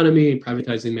Indian economy,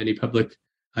 privatizing many public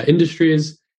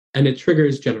industries, and it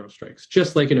triggers general strikes,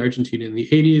 just like in Argentina in the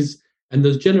 80s. And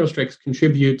those general strikes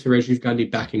contribute to Rajiv Gandhi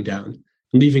backing down,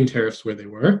 leaving tariffs where they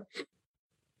were.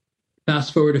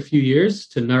 Fast forward a few years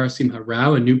to Narasimha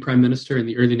Rao, a new prime minister in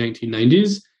the early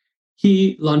 1990s.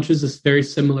 He launches this very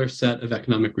similar set of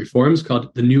economic reforms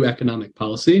called the New Economic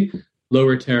Policy,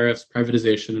 lower tariffs,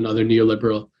 privatization, and other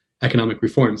neoliberal economic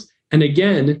reforms. And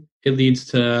again, it leads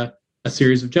to a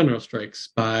series of general strikes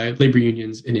by labor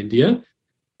unions in India.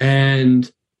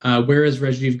 And whereas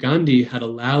Rajiv Gandhi had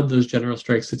allowed those general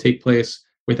strikes to take place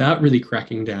without really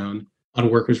cracking down on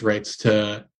workers' rights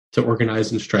to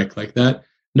organize and strike like that,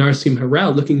 Narasimha Rao,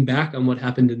 looking back on what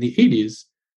happened in the 80s,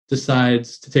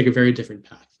 decides to take a very different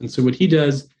path. And so what he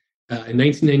does in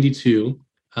 1992,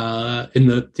 in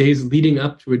the days leading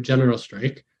up to a general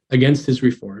strike against his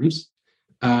reforms,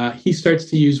 he starts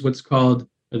to use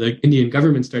the Indian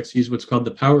government starts to use what's called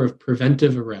the power of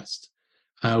preventive arrest,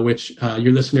 which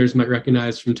your listeners might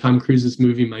recognize from Tom Cruise's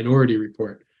movie Minority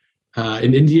Report.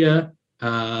 In India,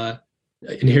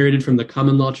 inherited from the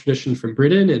common law tradition from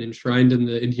Britain and enshrined in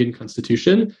the Indian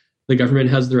constitution. The government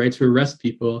has the right to arrest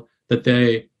people that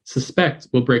they suspect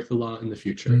will break the law in the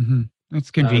future. Mm-hmm.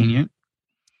 That's convenient.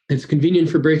 It's convenient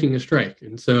for breaking a strike.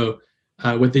 And so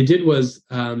what they did was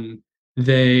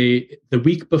the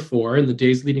week before, in the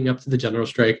days leading up to the general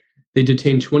strike, they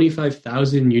detained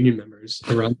 25,000 union members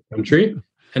around the country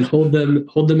and hold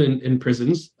them in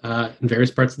prisons in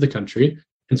various parts of the country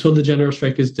until the general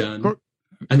strike is done.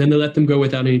 And then they let them go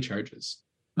without any charges.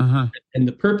 Uh-huh. And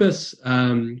the purpose...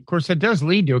 of course, that does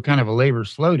lead to a kind of a labor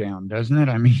slowdown, doesn't it?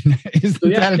 I mean,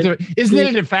 isn't it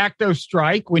a de facto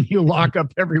strike when you lock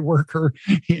up every worker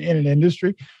in an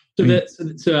industry?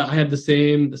 So I had the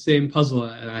same puzzle,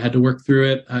 and I had to work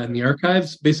through it in the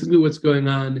archives. Basically, what's going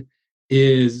on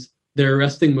is they're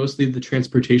arresting mostly the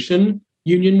transportation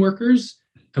union workers,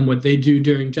 and what they do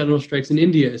during general strikes in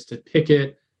India is to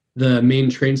picket the main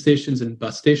train stations and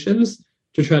bus stations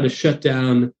to try to shut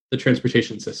down the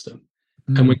transportation system.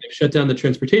 Mm. And when they shut down the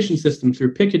transportation system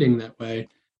through picketing that way,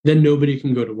 then nobody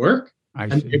can go to work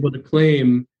and be able to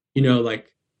claim,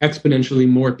 like exponentially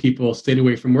more people stayed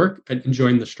away from work and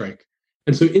joined the strike.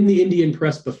 And so in the Indian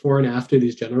press before and after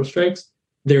these general strikes,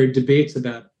 there are debates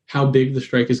about how big the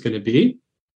strike is going to be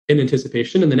in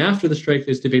anticipation. And then after the strike,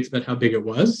 there's debates about how big it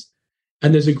was.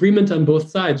 And there's agreement on both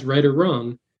sides, right or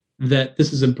wrong, that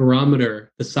this is a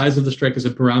barometer. The size of the strike is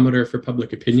a barometer for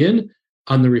public opinion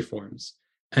on the reforms.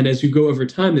 And as you go over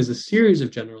time, there's a series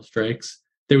of general strikes.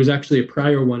 There was actually a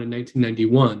prior one in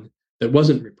 1991 that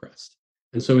wasn't repressed.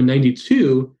 And so in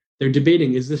 92, they're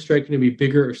debating, is this strike going to be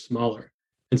bigger or smaller?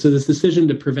 And so this decision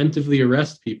to preventively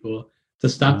arrest people, to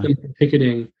stop them from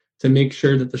picketing, to make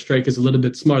sure that the strike is a little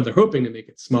bit smaller, they're hoping to make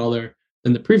it smaller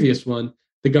than the previous one.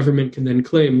 The government can then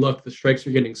claim, look, the strikes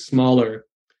are getting smaller.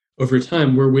 Over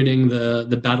time, we're winning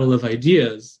the battle of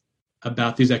ideas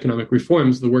about these economic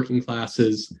reforms. The working class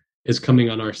is coming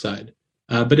on our side.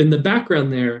 But in the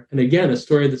background there, and again, a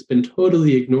story that's been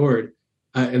totally ignored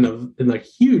in like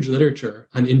huge literature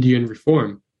on Indian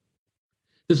reform.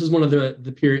 This is one of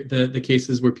the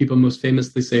cases where people most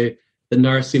famously say that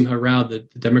Narasimha Rao, the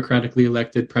democratically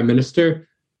elected prime minister,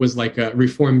 was like a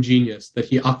reform genius, that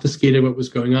he obfuscated what was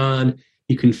going on.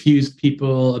 He confused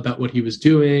people about what he was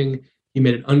doing. He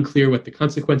made it unclear what the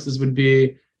consequences would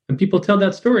be. And people tell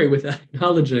that story without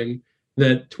acknowledging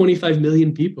that 25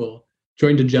 million people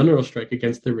joined a general strike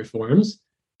against the reforms,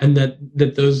 and that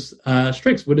those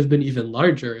strikes would have been even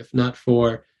larger if not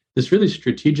for this really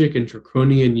strategic and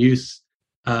draconian use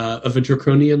of a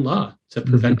draconian law to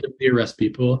preventively arrest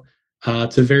people,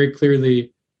 to very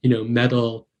clearly,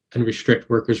 meddle and restrict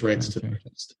workers' rights to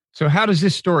protest. So how does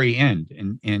this story end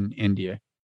in India?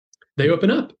 They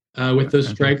open up with those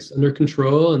strikes under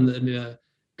control, and the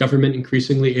government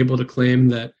increasingly able to claim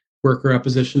that worker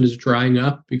opposition is drying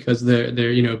up because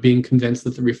they're being convinced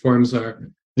that the reforms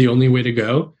are the only way to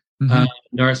go.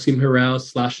 Narasimha Rao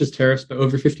slashes tariffs by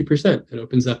over 50%. It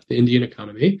opens up the Indian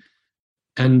economy,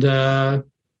 and the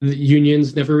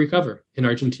unions never recover in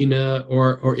Argentina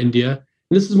or India.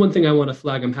 And this is one thing I want to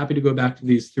flag. I'm happy to go back to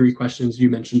these three questions you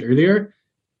mentioned earlier,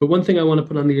 but one thing I want to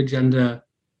put on the agenda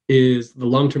is the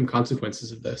long-term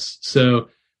consequences of this. So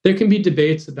there can be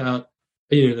debates about,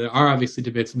 there are obviously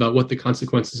debates about what the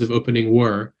consequences of opening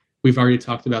were. We've already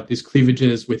talked about these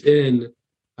cleavages within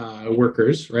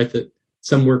workers, right? That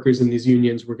some workers in these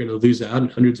unions were going to lose out,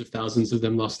 and hundreds of thousands of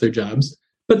them lost their jobs.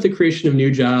 But the creation of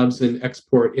new jobs and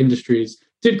export industries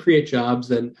did create jobs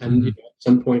and at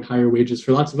some point higher wages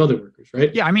for lots of other workers,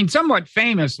 right? Yeah, I mean, somewhat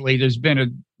famously, there's been a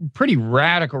pretty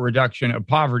radical reduction of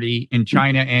poverty in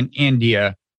China and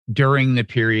India during the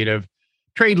period of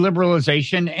trade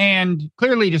liberalization, and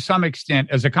clearly to some extent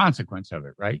as a consequence of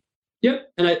it, right?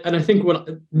 Yep. And I think one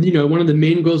of the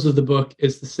main goals of the book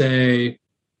is to say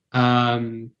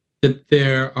that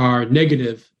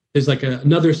there's like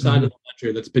another side of the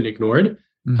ledger that's been ignored.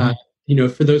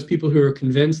 For those people who are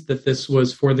convinced that this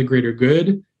was for the greater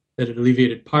good, that it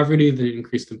alleviated poverty, that it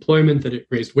increased employment, that it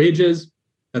raised wages,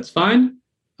 that's fine.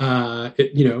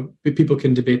 People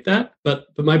can debate that. But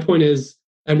my point is,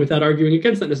 and without arguing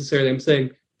against that necessarily, I'm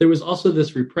saying there was also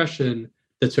this repression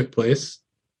that took place.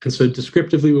 And so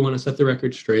descriptively, we want to set the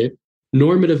record straight.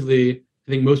 Normatively,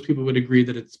 I think most people would agree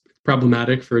that it's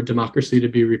problematic for a democracy to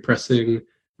be repressing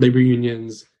labor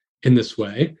unions in this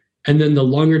way. And then the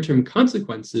longer term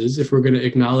consequences, if we're going to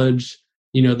acknowledge,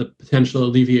 the potential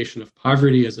alleviation of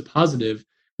poverty as a positive,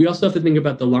 we also have to think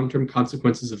about the long-term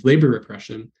consequences of labor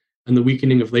repression and the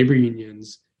weakening of labor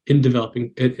unions in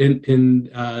developing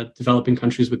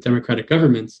countries with democratic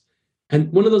governments.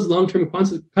 And one of those long-term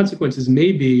consequences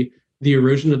may be the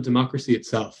erosion of democracy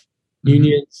itself.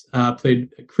 Unions played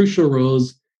crucial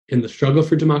roles in the struggle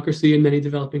for democracy in many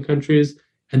developing countries,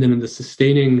 and then in the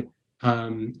sustaining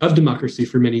of democracy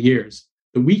for many years.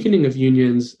 The weakening of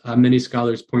unions, many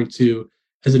scholars point to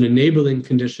as an enabling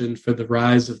condition for the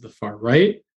rise of the far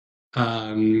right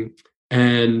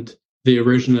and the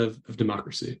erosion of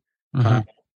democracy.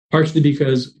 Partially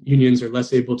because unions are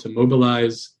less able to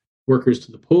mobilize workers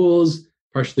to the polls,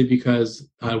 partially because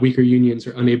weaker unions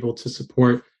are unable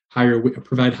to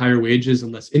provide higher wages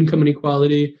and less income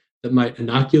inequality that might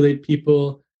inoculate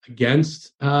people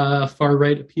against far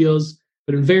right appeals.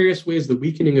 But in various ways, the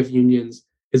weakening of unions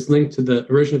is linked to the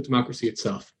erosion of democracy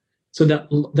itself. So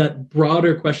that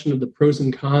broader question of the pros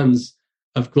and cons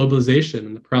of globalization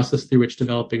and the process through which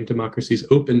developing democracies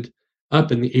opened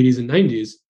up in the 80s and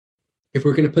 90s, if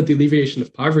we're going to put the alleviation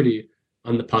of poverty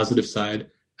on the positive side,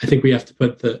 I think we have to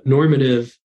put the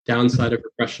normative downside of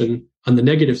repression on the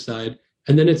negative side.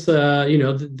 And then it's,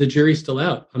 the jury's still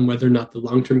out on whether or not the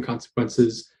long-term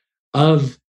consequences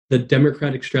of the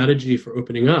democratic strategy for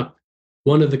opening up,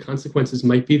 one of the consequences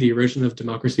might be the erosion of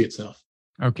democracy itself.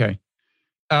 Okay.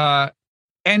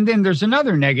 And then there's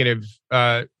another negative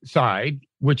side,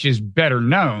 which is better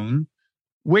known,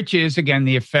 which is, again,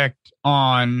 the effect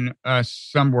on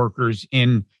some workers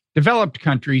in developed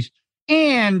countries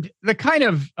and the kind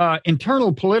of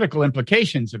internal political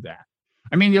implications of that.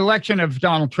 I mean, the election of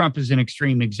Donald Trump is an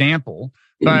extreme example,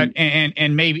 but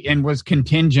and was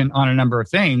contingent on a number of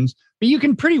things. But you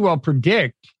can pretty well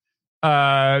predict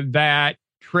that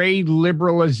trade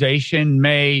liberalization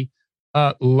may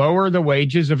lower the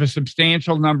wages of a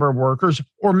substantial number of workers,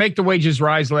 or make the wages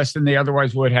rise less than they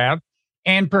otherwise would have,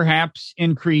 and perhaps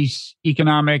increase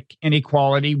economic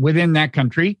inequality within that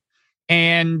country,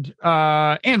 and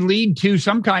lead to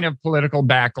some kind of political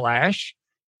backlash,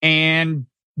 and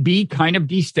be kind of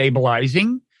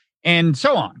destabilizing, and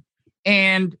so on.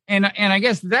 And I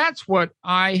guess that's what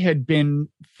I had been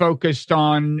focused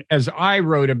on as I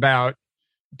wrote about,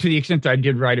 to the extent that I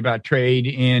did write about trade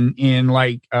in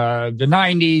like the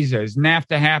 90s as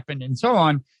NAFTA happened and so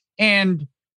on. And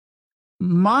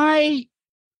my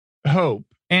hope,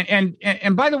 and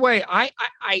by the way, I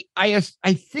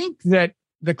think that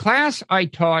the class I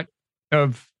taught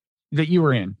of that you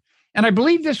were in, and I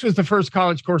believe this was the first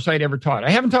college course I'd ever taught.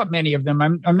 I haven't taught many of them.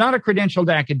 I'm not a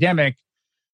credentialed academic,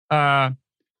 but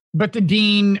the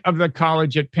dean of the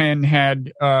college at Penn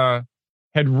had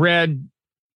read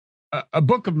a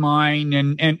book of mine,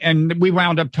 and we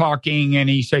wound up talking, and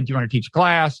he said, "Do you want to teach a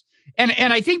class?" And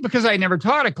I think because I never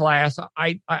taught a class,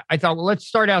 I thought, well, let's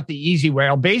start out the easy way.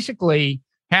 I'll basically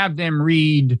have them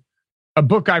read a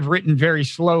book I've written very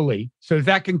slowly, so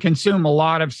that can consume a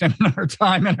lot of seminar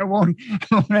time, and I won't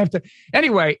have to.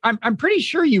 Anyway, I'm pretty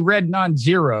sure you read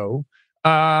Non-Zero,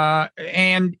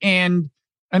 and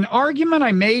an argument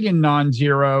I made in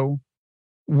Non-Zero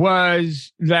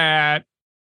was that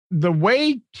the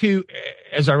way to,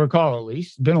 as I recall, at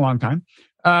least, it's been a long time,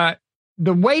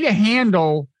 the way to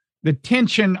handle the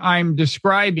tension I'm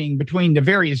describing between the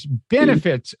various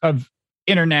benefits of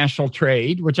international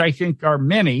trade, which I think are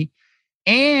many,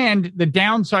 and the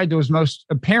downside that was most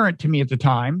apparent to me at the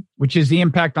time, which is the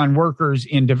impact on workers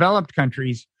in developed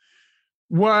countries,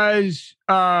 was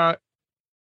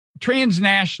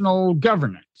transnational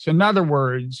governance. In other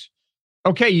words,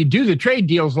 okay, you do the trade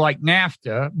deals like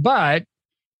NAFTA, but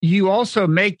you also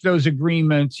make those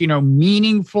agreements,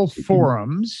 meaningful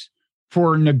forums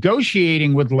for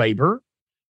negotiating with labor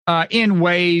in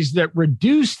ways that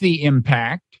reduce the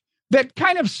impact, that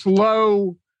kind of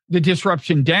slow the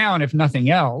disruption down, if nothing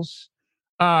else.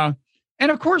 And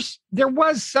of course, there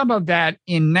was some of that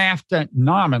in NAFTA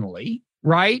nominally,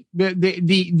 right?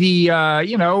 It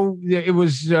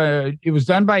was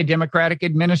done by a Democratic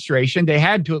administration. They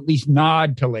had to at least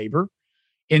nod to labor.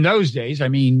 In those days, I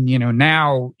mean,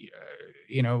 now,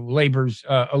 labor's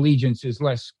allegiance is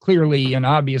less clearly and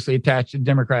obviously attached to the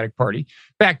Democratic Party.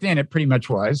 Back then, it pretty much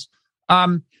was.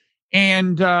 So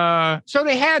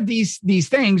they had these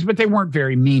things, but they weren't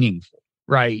very meaningful,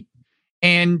 right?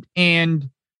 And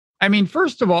I mean,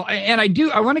 first of all, and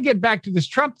I want to get back to this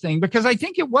Trump thing, because I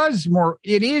think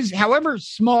it is, however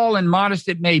small and modest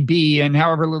it may be, and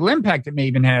however little impact it may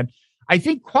even had, I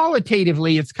think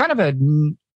qualitatively, it's kind of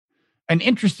an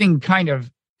interesting kind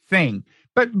of thing.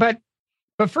 But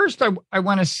first, I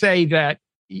want to say that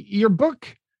your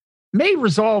book may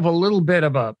resolve a little bit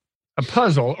of a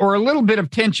puzzle, or a little bit of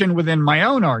tension within my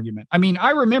own argument. I mean,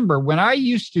 I remember when I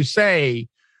used to say,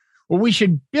 well, we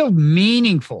should build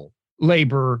meaningful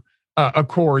labor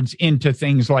accords into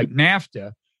things like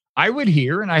NAFTA, I would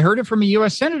hear, and I heard it from a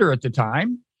U.S. senator at the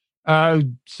time,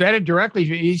 said it directly.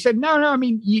 He said, no, I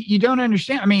mean, you don't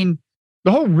understand. I mean,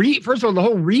 the whole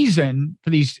reason for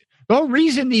these, The whole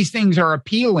reason these things are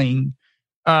appealing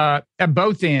at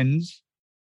both ends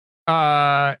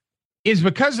is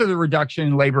because of the reduction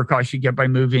in labor costs you get by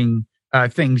moving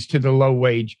things to the low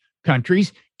wage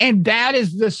countries. And that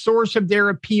is the source of their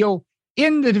appeal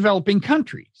in the developing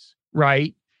countries,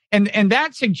 right? And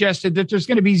that suggested that there's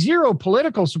going to be zero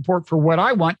political support for what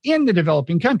I want in the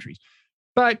developing countries.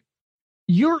 But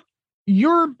your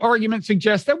argument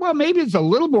suggests that, well, maybe it's a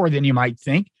little more than you might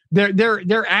think.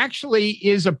 There actually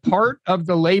is a part of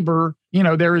the labor,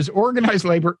 there is organized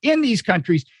labor in these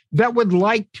countries that would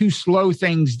like to slow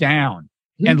things down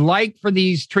and like for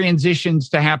these transitions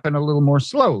to happen a little more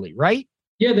slowly, right?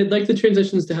 Yeah, they'd like the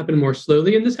transitions to happen more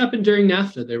slowly. And this happened during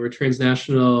NAFTA. There were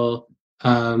transnational,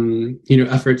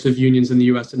 efforts of unions in the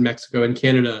US and Mexico and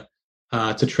Canada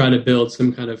to try to build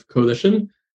some kind of coalition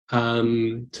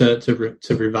to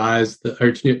revise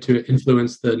to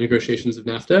influence the negotiations of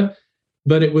NAFTA.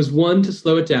 But it was one, to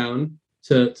slow it down,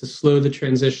 to slow the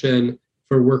transition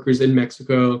for workers in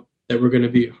Mexico that were going to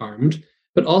be harmed,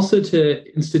 but also to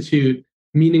institute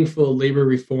meaningful labor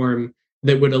reform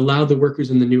that would allow the workers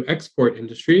in the new export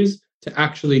industries to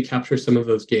actually capture some of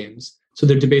those gains. So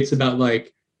there are debates about,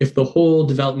 like, if the whole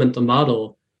developmental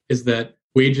model is that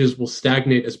wages will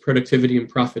stagnate as productivity and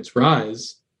profits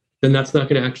rise, then that's not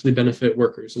going to actually benefit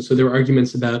workers. And so there were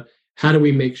arguments about, how do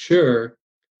we make sure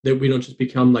that we don't just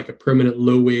become like a permanent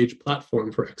low-wage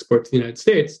platform for export to the United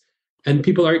States? And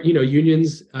people are,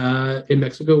 unions in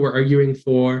Mexico were arguing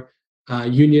for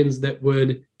unions that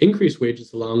would increase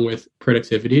wages along with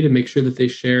productivity to make sure that they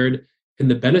shared in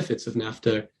the benefits of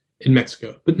NAFTA in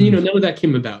Mexico. But, none of that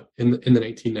came about in the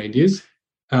 1990s.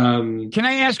 Can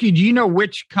I ask you, do you know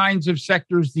which kinds of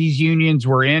sectors these unions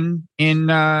were in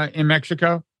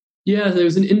Mexico? Yeah, there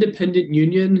was an independent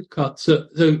union called, so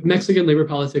Mexican labor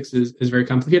politics is very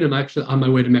complicated. I'm actually on my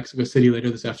way to Mexico City later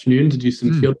this afternoon to do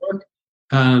some field work.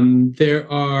 There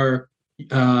are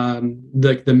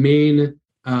the main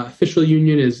official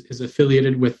union is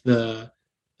affiliated with the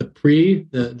PRI,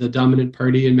 the dominant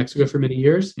party in Mexico for many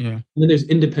years. Yeah. And then there's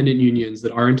independent unions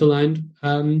that aren't aligned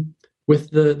with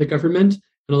the government.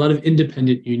 And a lot of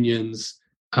independent unions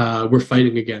were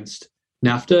fighting against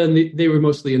NAFTA, and they were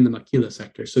mostly in the maquila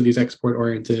sector. So these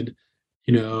export-oriented,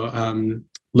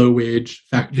 low-wage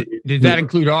factories. Did that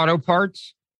include auto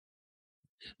parts?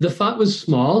 The FOT was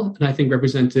small, and I think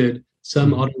represented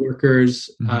some auto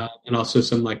workers and also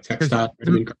some like textile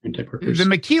garment type workers. The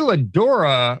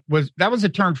maquiladora was a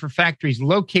term for factories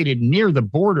located near the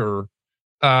border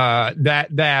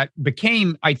that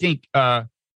became, I think,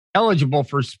 eligible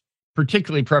for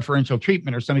particularly preferential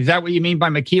treatment or something. Is that what you mean by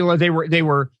maquila? They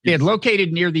had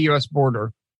located near the U.S.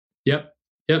 border. Yep.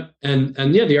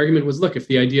 And yeah, the argument was, look, if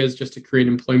the idea is just to create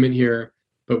employment here,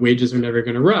 but wages are never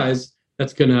going to rise,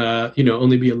 that's going to,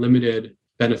 only be a limited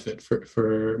benefit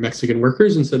for Mexican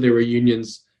workers. And so there were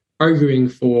unions arguing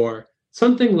for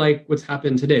something like what's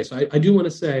happened today. So I do want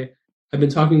to say, I've been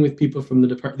talking with people from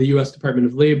the U.S. Department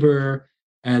of Labor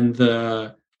and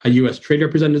the U.S. Trade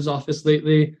Representative's Office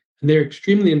lately, and they're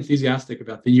extremely enthusiastic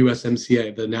about the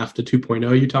USMCA, the NAFTA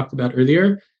 2.0 you talked about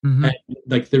earlier, and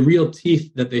like the real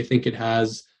teeth that they think it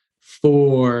has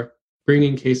for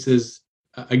bringing cases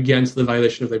against the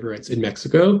violation of labor rights in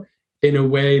Mexico in a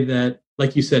way that,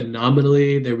 like you said,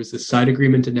 nominally there was a side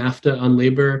agreement to NAFTA on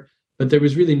labor, but there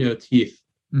was really no teeth,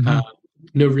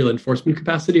 no real enforcement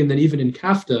capacity. And then even in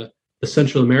CAFTA, the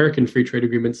Central American Free Trade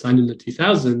Agreement signed in the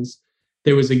 2000s,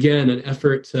 there was again an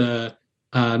effort to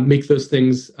make those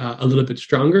things a little bit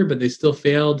stronger, but they still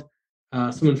failed.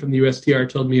 Someone from the USTR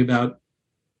told me about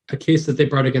a case that they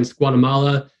brought against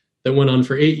Guatemala that went on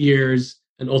for 8 years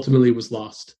and ultimately was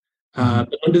lost. But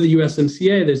under the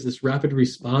USMCA, there's this rapid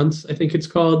response, I think it's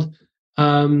called,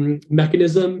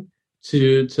 mechanism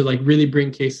to like really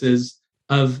bring cases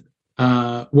of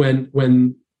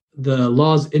when the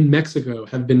laws in Mexico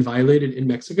have been violated in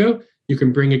Mexico, you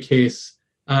can bring a case.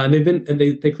 And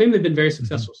they claim they've been very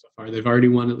successful so far. They've already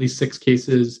won at least 6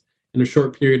 cases in a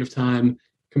short period of time,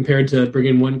 compared to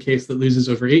bringing one case that loses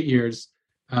over 8 years.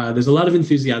 There's a lot of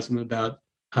enthusiasm about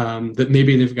that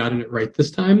maybe they've gotten it right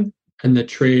this time, and that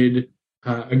trade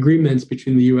agreements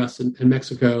between the U.S. and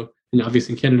Mexico, and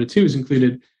obviously Canada too is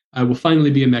included, will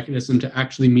finally be a mechanism to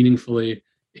actually meaningfully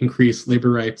increase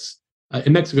labor rights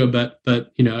in Mexico. But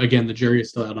again, the jury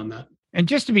is still out on that. And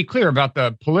just to be clear about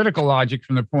the political logic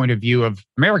from the point of view of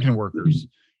American workers,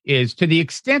 is to the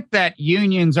extent that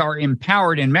unions are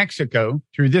empowered in Mexico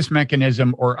through this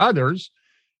mechanism or others,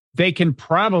 they can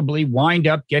probably wind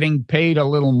up getting paid a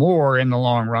little more in the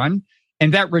long run.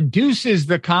 And that reduces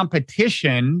the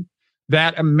competition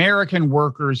that American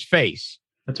workers face.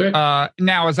 That's right.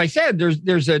 Now, as I said,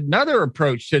 there's another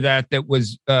approach to that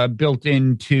was built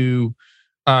into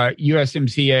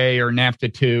USMCA or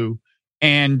NAFTA 2.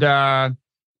 And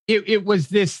it was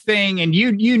this thing, and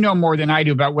you know more than I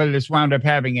do about whether this wound up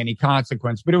having any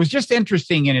consequence, but it was just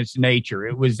interesting in its nature.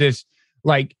 It was this,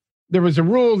 like, there was a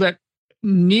rule that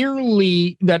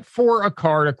for a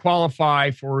car to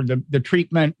qualify for the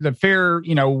treatment, the fair,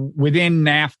 within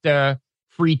NAFTA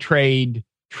free trade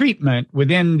treatment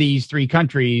within these three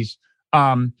countries,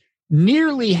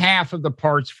 nearly half of the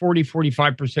parts,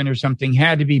 45% or something,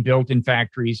 had to be built in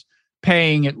factories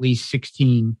paying at least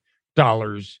 $16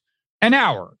 an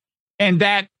hour. And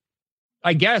that,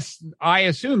 I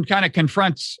assume, kind of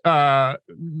confronts, some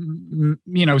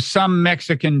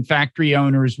Mexican factory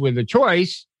owners with a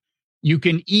choice. You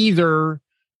can either,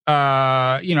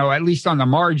 at least on the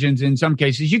margins, in some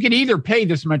cases, you can either pay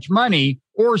this much money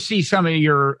or see some of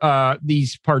your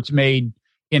these parts made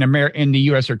in the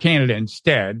U.S. or Canada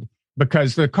instead,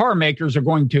 because the car makers are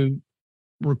going to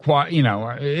require,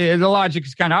 the logic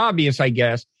is kind of obvious, I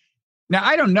guess. Now,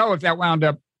 I don't know if that wound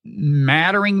up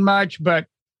mattering much, but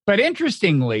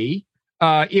interestingly,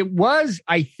 it was,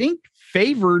 I think,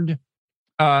 favored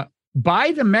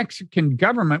by the Mexican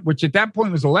government, which at that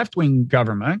point was a left-wing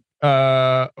government,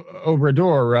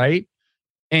 Obrador, right?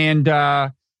 And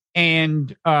I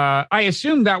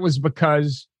assume that was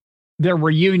because there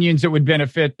were unions that would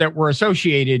benefit that were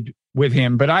associated with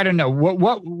him, but I don't know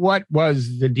what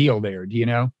was the deal there. Do you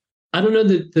know? I don't know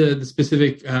the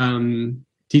specific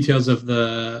details of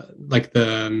the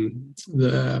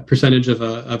percentage of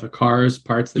a car's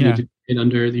parts that need to be in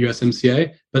under the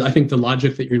USMCA, but I think the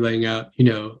logic that you're laying out,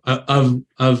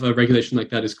 of a regulation like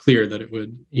that is clear, that it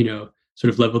would,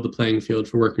 sort of level the playing field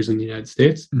for workers in the United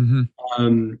States.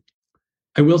 Mm-hmm.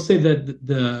 I will say that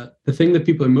the thing that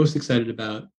people are most excited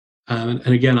about, and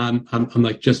again, I'm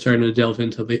like just starting to delve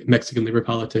into the Mexican labor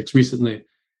politics recently,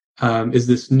 is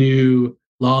this new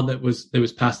law that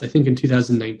was passed, I think, in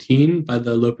 2019 by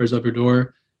the López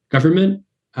Obrador government,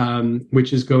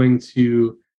 which is going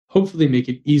to hopefully make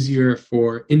it easier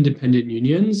for independent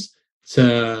unions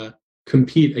to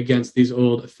compete against these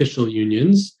old official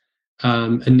unions,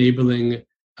 enabling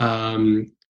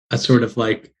a sort of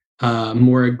like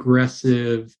more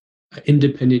aggressive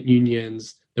independent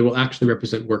unions that will actually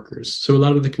represent workers. So a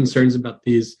lot of the concerns about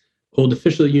these old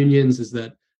official unions is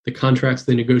that the contracts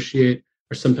they negotiate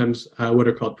are sometimes what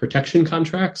are called protection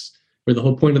contracts, where the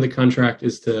whole point of the contract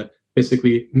is to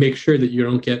basically make sure that you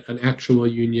don't get an actual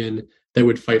union that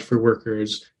would fight for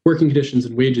workers' working conditions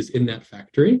and wages in that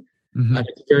factory. Mm-hmm.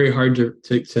 It's very hard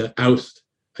to oust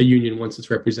a union once it's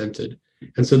represented.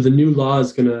 And so the new law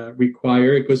is going to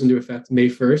require, it goes into effect May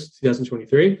 1st,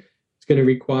 2023. It's going to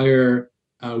require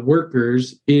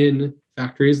workers in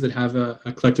factories that have a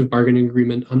collective bargaining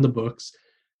agreement on the books,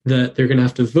 that they're going to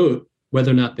have to vote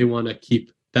whether or not they want to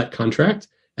keep that contract.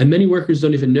 And many workers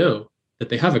don't even know that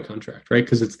they have a contract, right?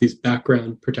 Because it's these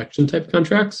background protection type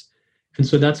contracts. And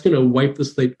so that's going to wipe the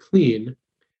slate clean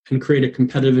and create a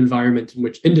competitive environment in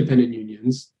which independent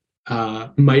unions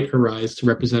might arise to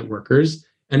represent workers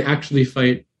and actually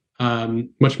fight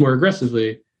much more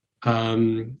aggressively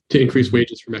to increase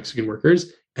wages for Mexican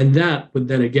workers. And that would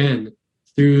then again,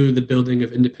 through the building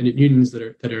of independent unions that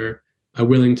are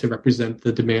willing to represent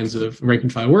the demands of rank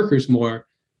and file workers more,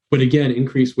 would again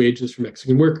increase wages for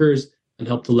Mexican workers and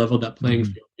help to level that playing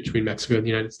field between Mexico and the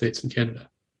United States and Canada.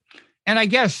 And I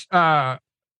guess, my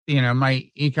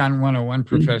Econ 101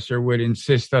 professor would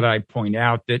insist that I point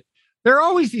out that there are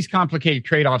always these complicated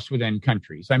trade-offs within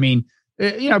countries. I mean,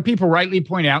 people rightly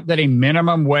point out that a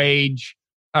minimum wage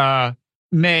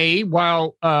may,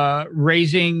 while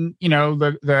raising,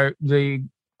 the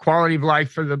quality of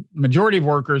life for the majority of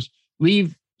workers,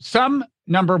 leave some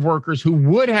number of workers who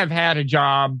would have had a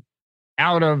job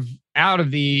out of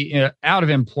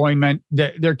employment.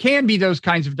 There can be those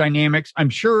kinds of dynamics, I'm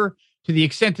sure, to the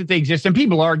extent that they exist. And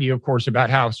people argue, of course,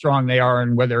 about how strong they are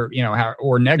and whether, how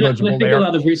or negligible they are. I think a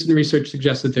lot of recent research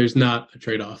suggests that there's not a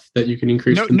trade-off, that you can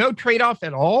increase. No trade-off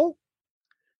at all?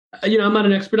 I'm not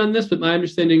an expert on this, but my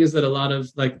understanding is that a lot of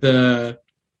like the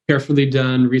carefully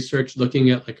done research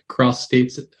looking at like across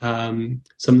states, some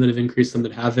that have increased, some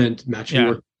that haven't, matching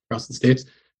work across the states,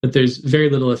 that there's very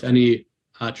little, if any,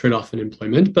 trade-off in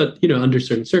employment. But, under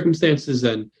certain circumstances,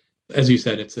 and as you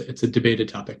said, it's a debated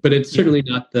topic, but it's certainly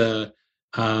not the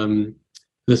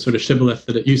sort of shibboleth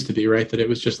that it used to be, right? That it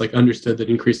was just like understood that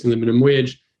increasing the minimum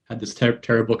wage had this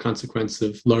terrible consequence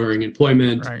of lowering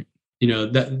employment. Right.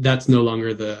 That's no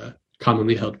longer the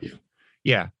commonly held view.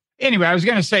 Yeah. Anyway, I was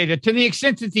going to say that to the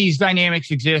extent that these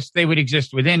dynamics exist, they would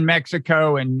exist within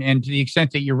Mexico. And to the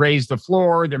extent that you raise the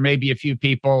floor, there may be a few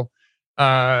people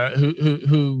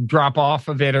who drop off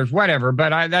of it or whatever.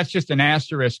 But that's just an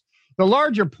asterisk. The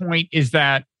larger point is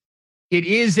that it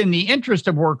is in the interest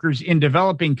of workers in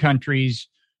developing countries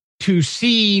to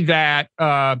see that,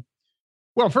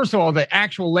 well, first of all, the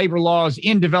actual labor laws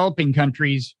in developing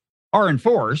countries are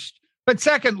enforced. But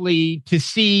secondly, to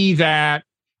see that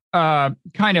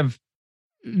kind of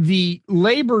the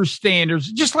labor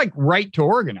standards, just like right to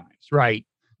organize, right,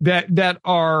 that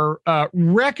are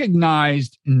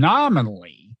recognized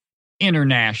nominally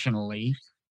internationally,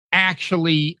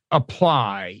 actually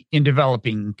apply in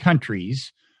developing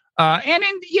countries. And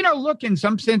look, in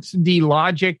some sense, the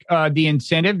logic, the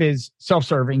incentive is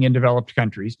self-serving in developed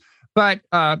countries. But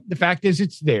the fact is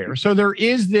it's there. So there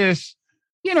is this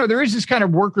kind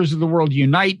of workers of the world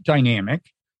unite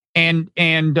dynamic. And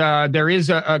there is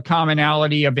a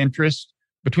commonality of interest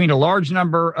between a large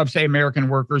number of, say, American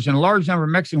workers and a large number of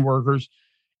Mexican workers.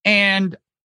 And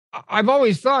I've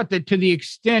always thought that to the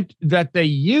extent that they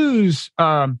use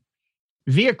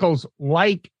vehicles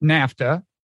like NAFTA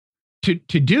to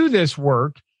do this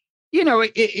work,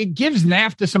 it gives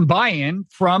NAFTA some buy-in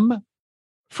from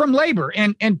labor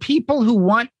and people who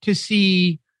want to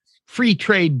see free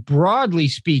trade, broadly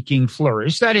speaking,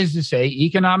 flourish. That is to say,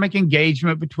 economic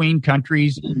engagement between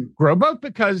countries grow, both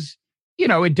because,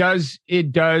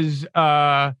 it does,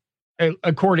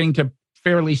 according to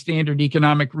fairly standard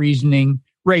economic reasoning,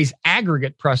 raise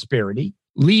aggregate prosperity,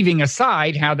 leaving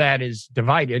aside how that is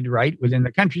divided, right, within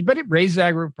the country, but it raises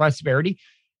aggregate prosperity.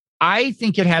 I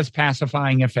think it has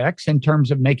pacifying effects in terms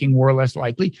of making war less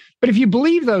likely. But if you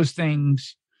believe those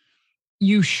things,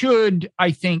 you should,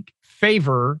 I think,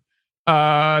 favor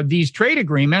these trade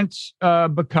agreements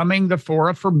becoming the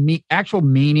fora for actual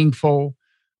meaningful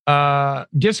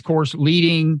discourse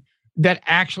leading that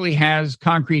actually has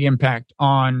concrete impact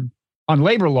on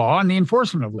labor law and the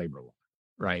enforcement of labor law,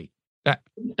 right? I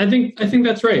think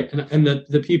that's right. And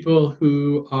the people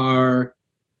who are,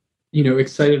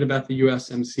 excited about the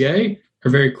USMCA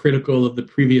are very critical of the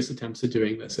previous attempts at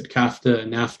doing this at CAFTA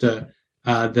and NAFTA,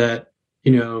 that,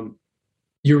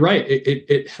 you're right.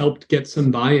 It helped get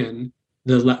some buy-in.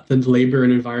 The labor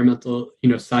and environmental,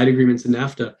 side agreements in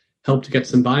NAFTA helped to get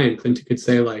some buy-in. Clinton could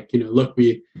say, look,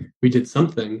 we did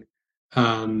something.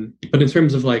 But in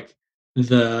terms of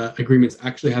the agreements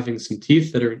actually having some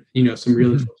teeth that are, some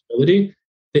real enforceability,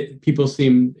 people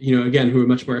seem, again, who are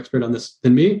much more expert on this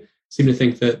than me, seem to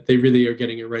think that they really are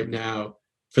getting it right now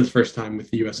for the first time with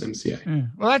the USMCA.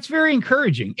 Well, that's very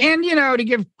encouraging. And, to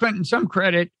give Clinton some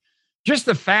credit, just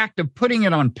the fact of putting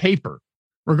it on paper,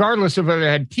 regardless of whether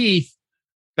it had teeth,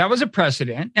 that was a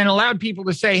precedent and allowed people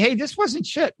to say, hey, this wasn't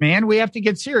shit, man. We have to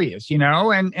get serious,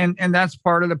 and that's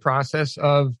part of the process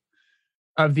of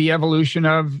the evolution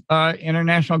of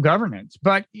international governance.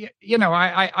 But,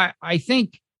 I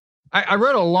think I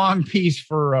wrote a long piece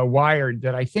for Wired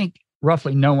that I think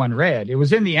roughly no one read. It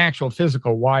was in the actual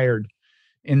physical Wired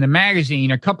in the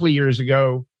magazine a couple of years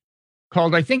ago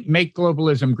called, I think, Make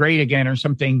Globalism Great Again or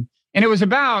something. And it was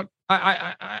about,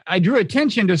 I drew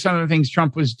attention to some of the things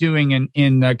Trump was doing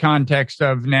in the context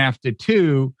of NAFTA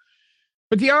too.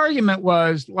 But the argument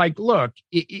was look,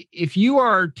 if you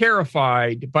are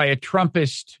terrified by a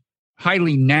Trumpist,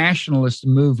 highly nationalist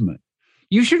movement,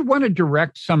 you should want to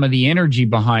direct some of the energy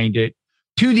behind it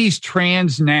to these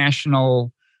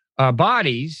transnational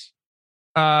bodies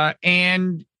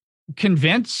and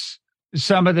convince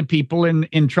some of the people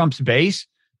in Trump's base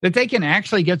that they can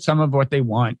actually get some of what they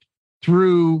want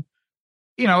through,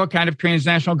 a kind of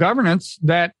transnational governance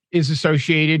that is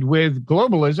associated with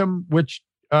globalism, which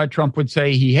Trump would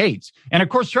say he hates. And of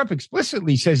course, Trump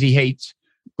explicitly says he hates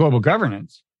global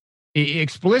governance. He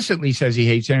explicitly says he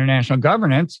hates international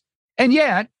governance. And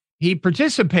yet he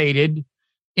participated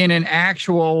in an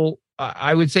actual,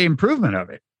 I would say, improvement of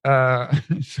it.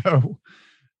 So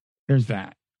there's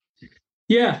that.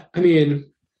 Yeah. I mean,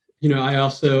 I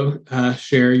also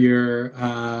share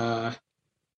your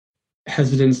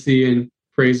hesitancy in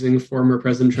praising former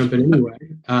President Trump in any way.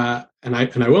 And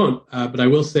I won't, but I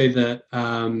will say that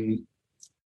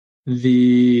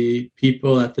the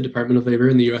people at the Department of Labor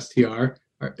and the USTR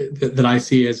that I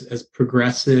see as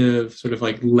progressive, sort of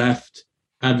left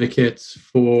advocates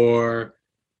for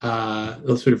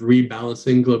sort of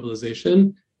rebalancing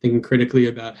globalization, thinking critically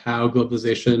about how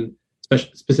globalization,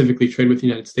 specifically trade with the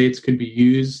United States, could be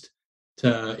used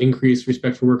to increase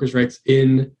respect for workers' rights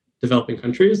in developing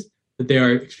countries, that they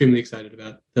are extremely excited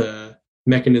about the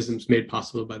mechanisms made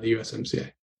possible by the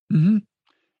USMCA. Mm-hmm.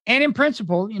 And in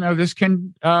principle, this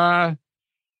can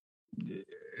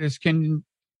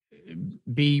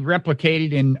be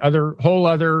replicated in whole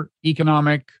other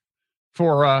economic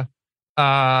fora.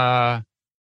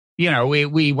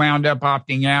 we wound up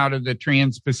opting out of the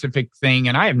Trans-Pacific thing,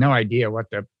 and I have no idea what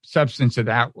the substance of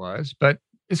that was, but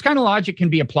this kind of logic can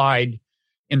be applied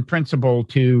in principle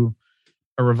to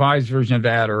a revised version of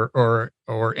that or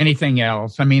anything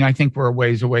else. I mean, I think we're a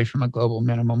ways away from a global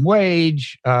minimum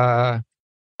wage. I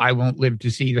won't live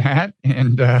to see that,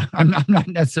 and I'm not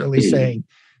necessarily saying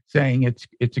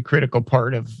it's a critical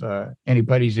part of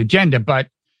anybody's agenda, but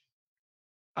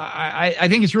I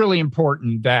think it's really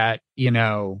important that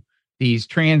these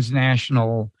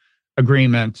transnational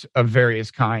agreements of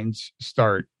various kinds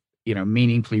start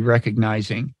meaningfully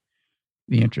recognizing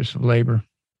the interests of labor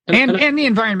and the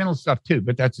environmental stuff too.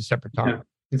 But that's a separate topic. Yeah,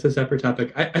 it's a separate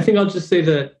topic. I think I'll just say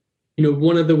that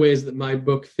one of the ways that my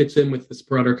book fits in with this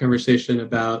broader conversation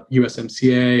about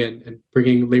USMCA and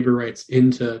bringing labor rights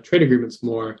into trade agreements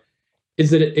more is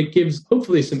that it gives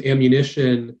hopefully some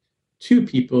ammunition to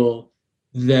people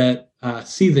that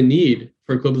see the need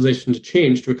for globalization to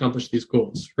change to accomplish these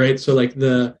goals, right? So like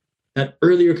that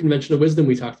earlier conventional wisdom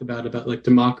we talked about like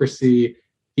democracy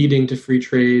feeding to free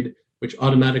trade, which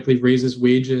automatically raises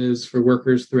wages for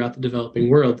workers throughout the developing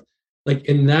world. Like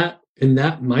in that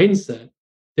mindset,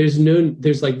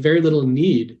 there's like very little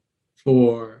need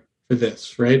for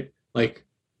this, right? Like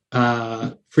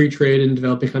free trade in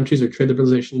developing countries or trade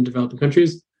liberalization in developing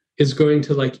countries is going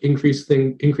to like increase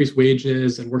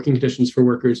wages and working conditions for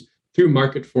workers through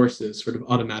market forces sort of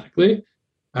automatically.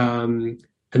 And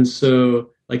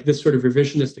so like this sort of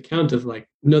revisionist account of like,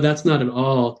 no, that's not at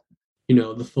all,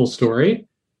 the full story.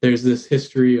 There's this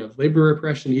history of labor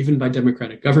repression, even by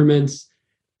democratic governments,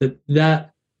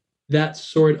 that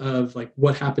sort of like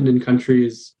what happened in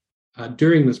countries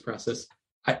during this process,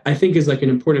 I think is like an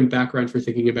important background for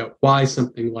thinking about why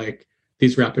something like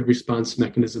these rapid response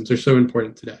mechanisms are so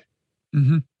important today.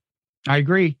 Mm-hmm. I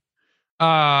agree.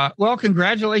 Well,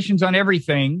 congratulations on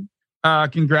everything.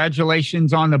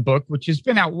 Congratulations on the book, which has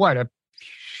been out, a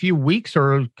few weeks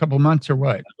or a couple months or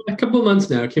what? A couple of months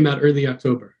now. It came out early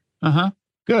October. Uh-huh.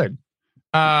 Good.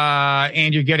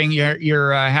 And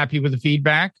you're happy with the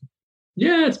feedback?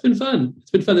 Yeah, it's been fun.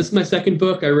 This is my second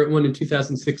book. I wrote one in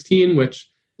 2016, which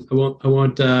I won't go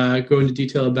into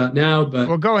detail about now, but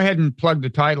well, go ahead and plug the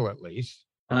title at least.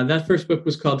 That first book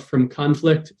was called From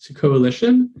Conflict to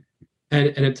Coalition, and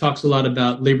it talks a lot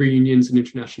about labor unions and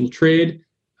international trade,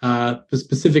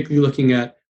 specifically looking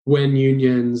at when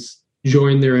unions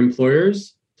join their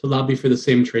employers to lobby for the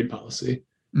same trade policy.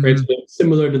 Mm-hmm. Right, so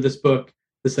similar to this book,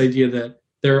 this idea that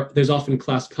there's often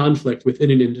class conflict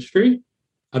within an industry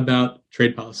about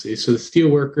trade policy. So the steel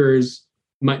workers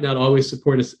might not always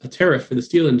support a tariff for the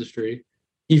steel industry,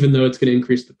 even though it's going to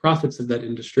increase the profits of that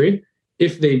industry,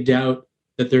 if they doubt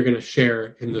that they're going to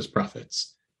share in those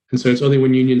profits. And so it's only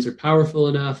when unions are powerful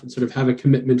enough and sort of have a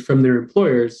commitment from their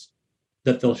employers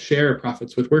that they'll share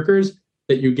profits with workers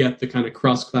that you get the kind of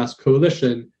cross-class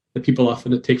coalition that people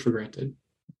often take for granted.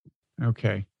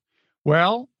 Okay.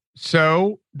 Well,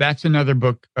 so that's another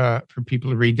book for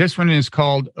people to read. This one is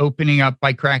called Opening Up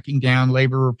by Cracking Down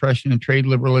Labor Repression and Trade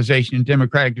Liberalization in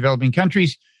Democratic Developing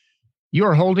Countries. You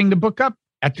are holding the book up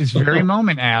at this very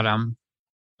moment, Adam.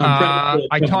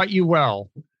 I taught you well.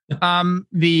 Our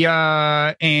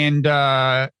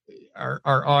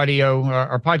audio,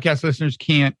 our podcast listeners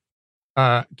can't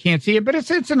see it, but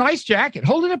it's a nice jacket.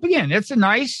 Hold it up again. It's a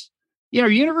nice,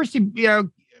 university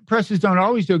presses don't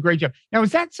always do a great job. Now,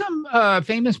 is that some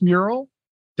famous mural?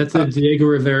 That's a Diego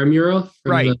Rivera mural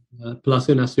from right. the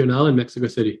Palacio Nacional in Mexico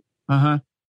City. Uh-huh.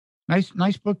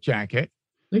 Nice book jacket.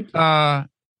 Thank you.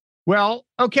 Well,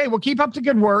 okay. Well, keep up the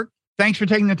good work. Thanks for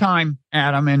taking the time,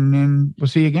 Adam, and we'll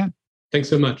see you again. Thanks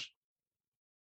so much.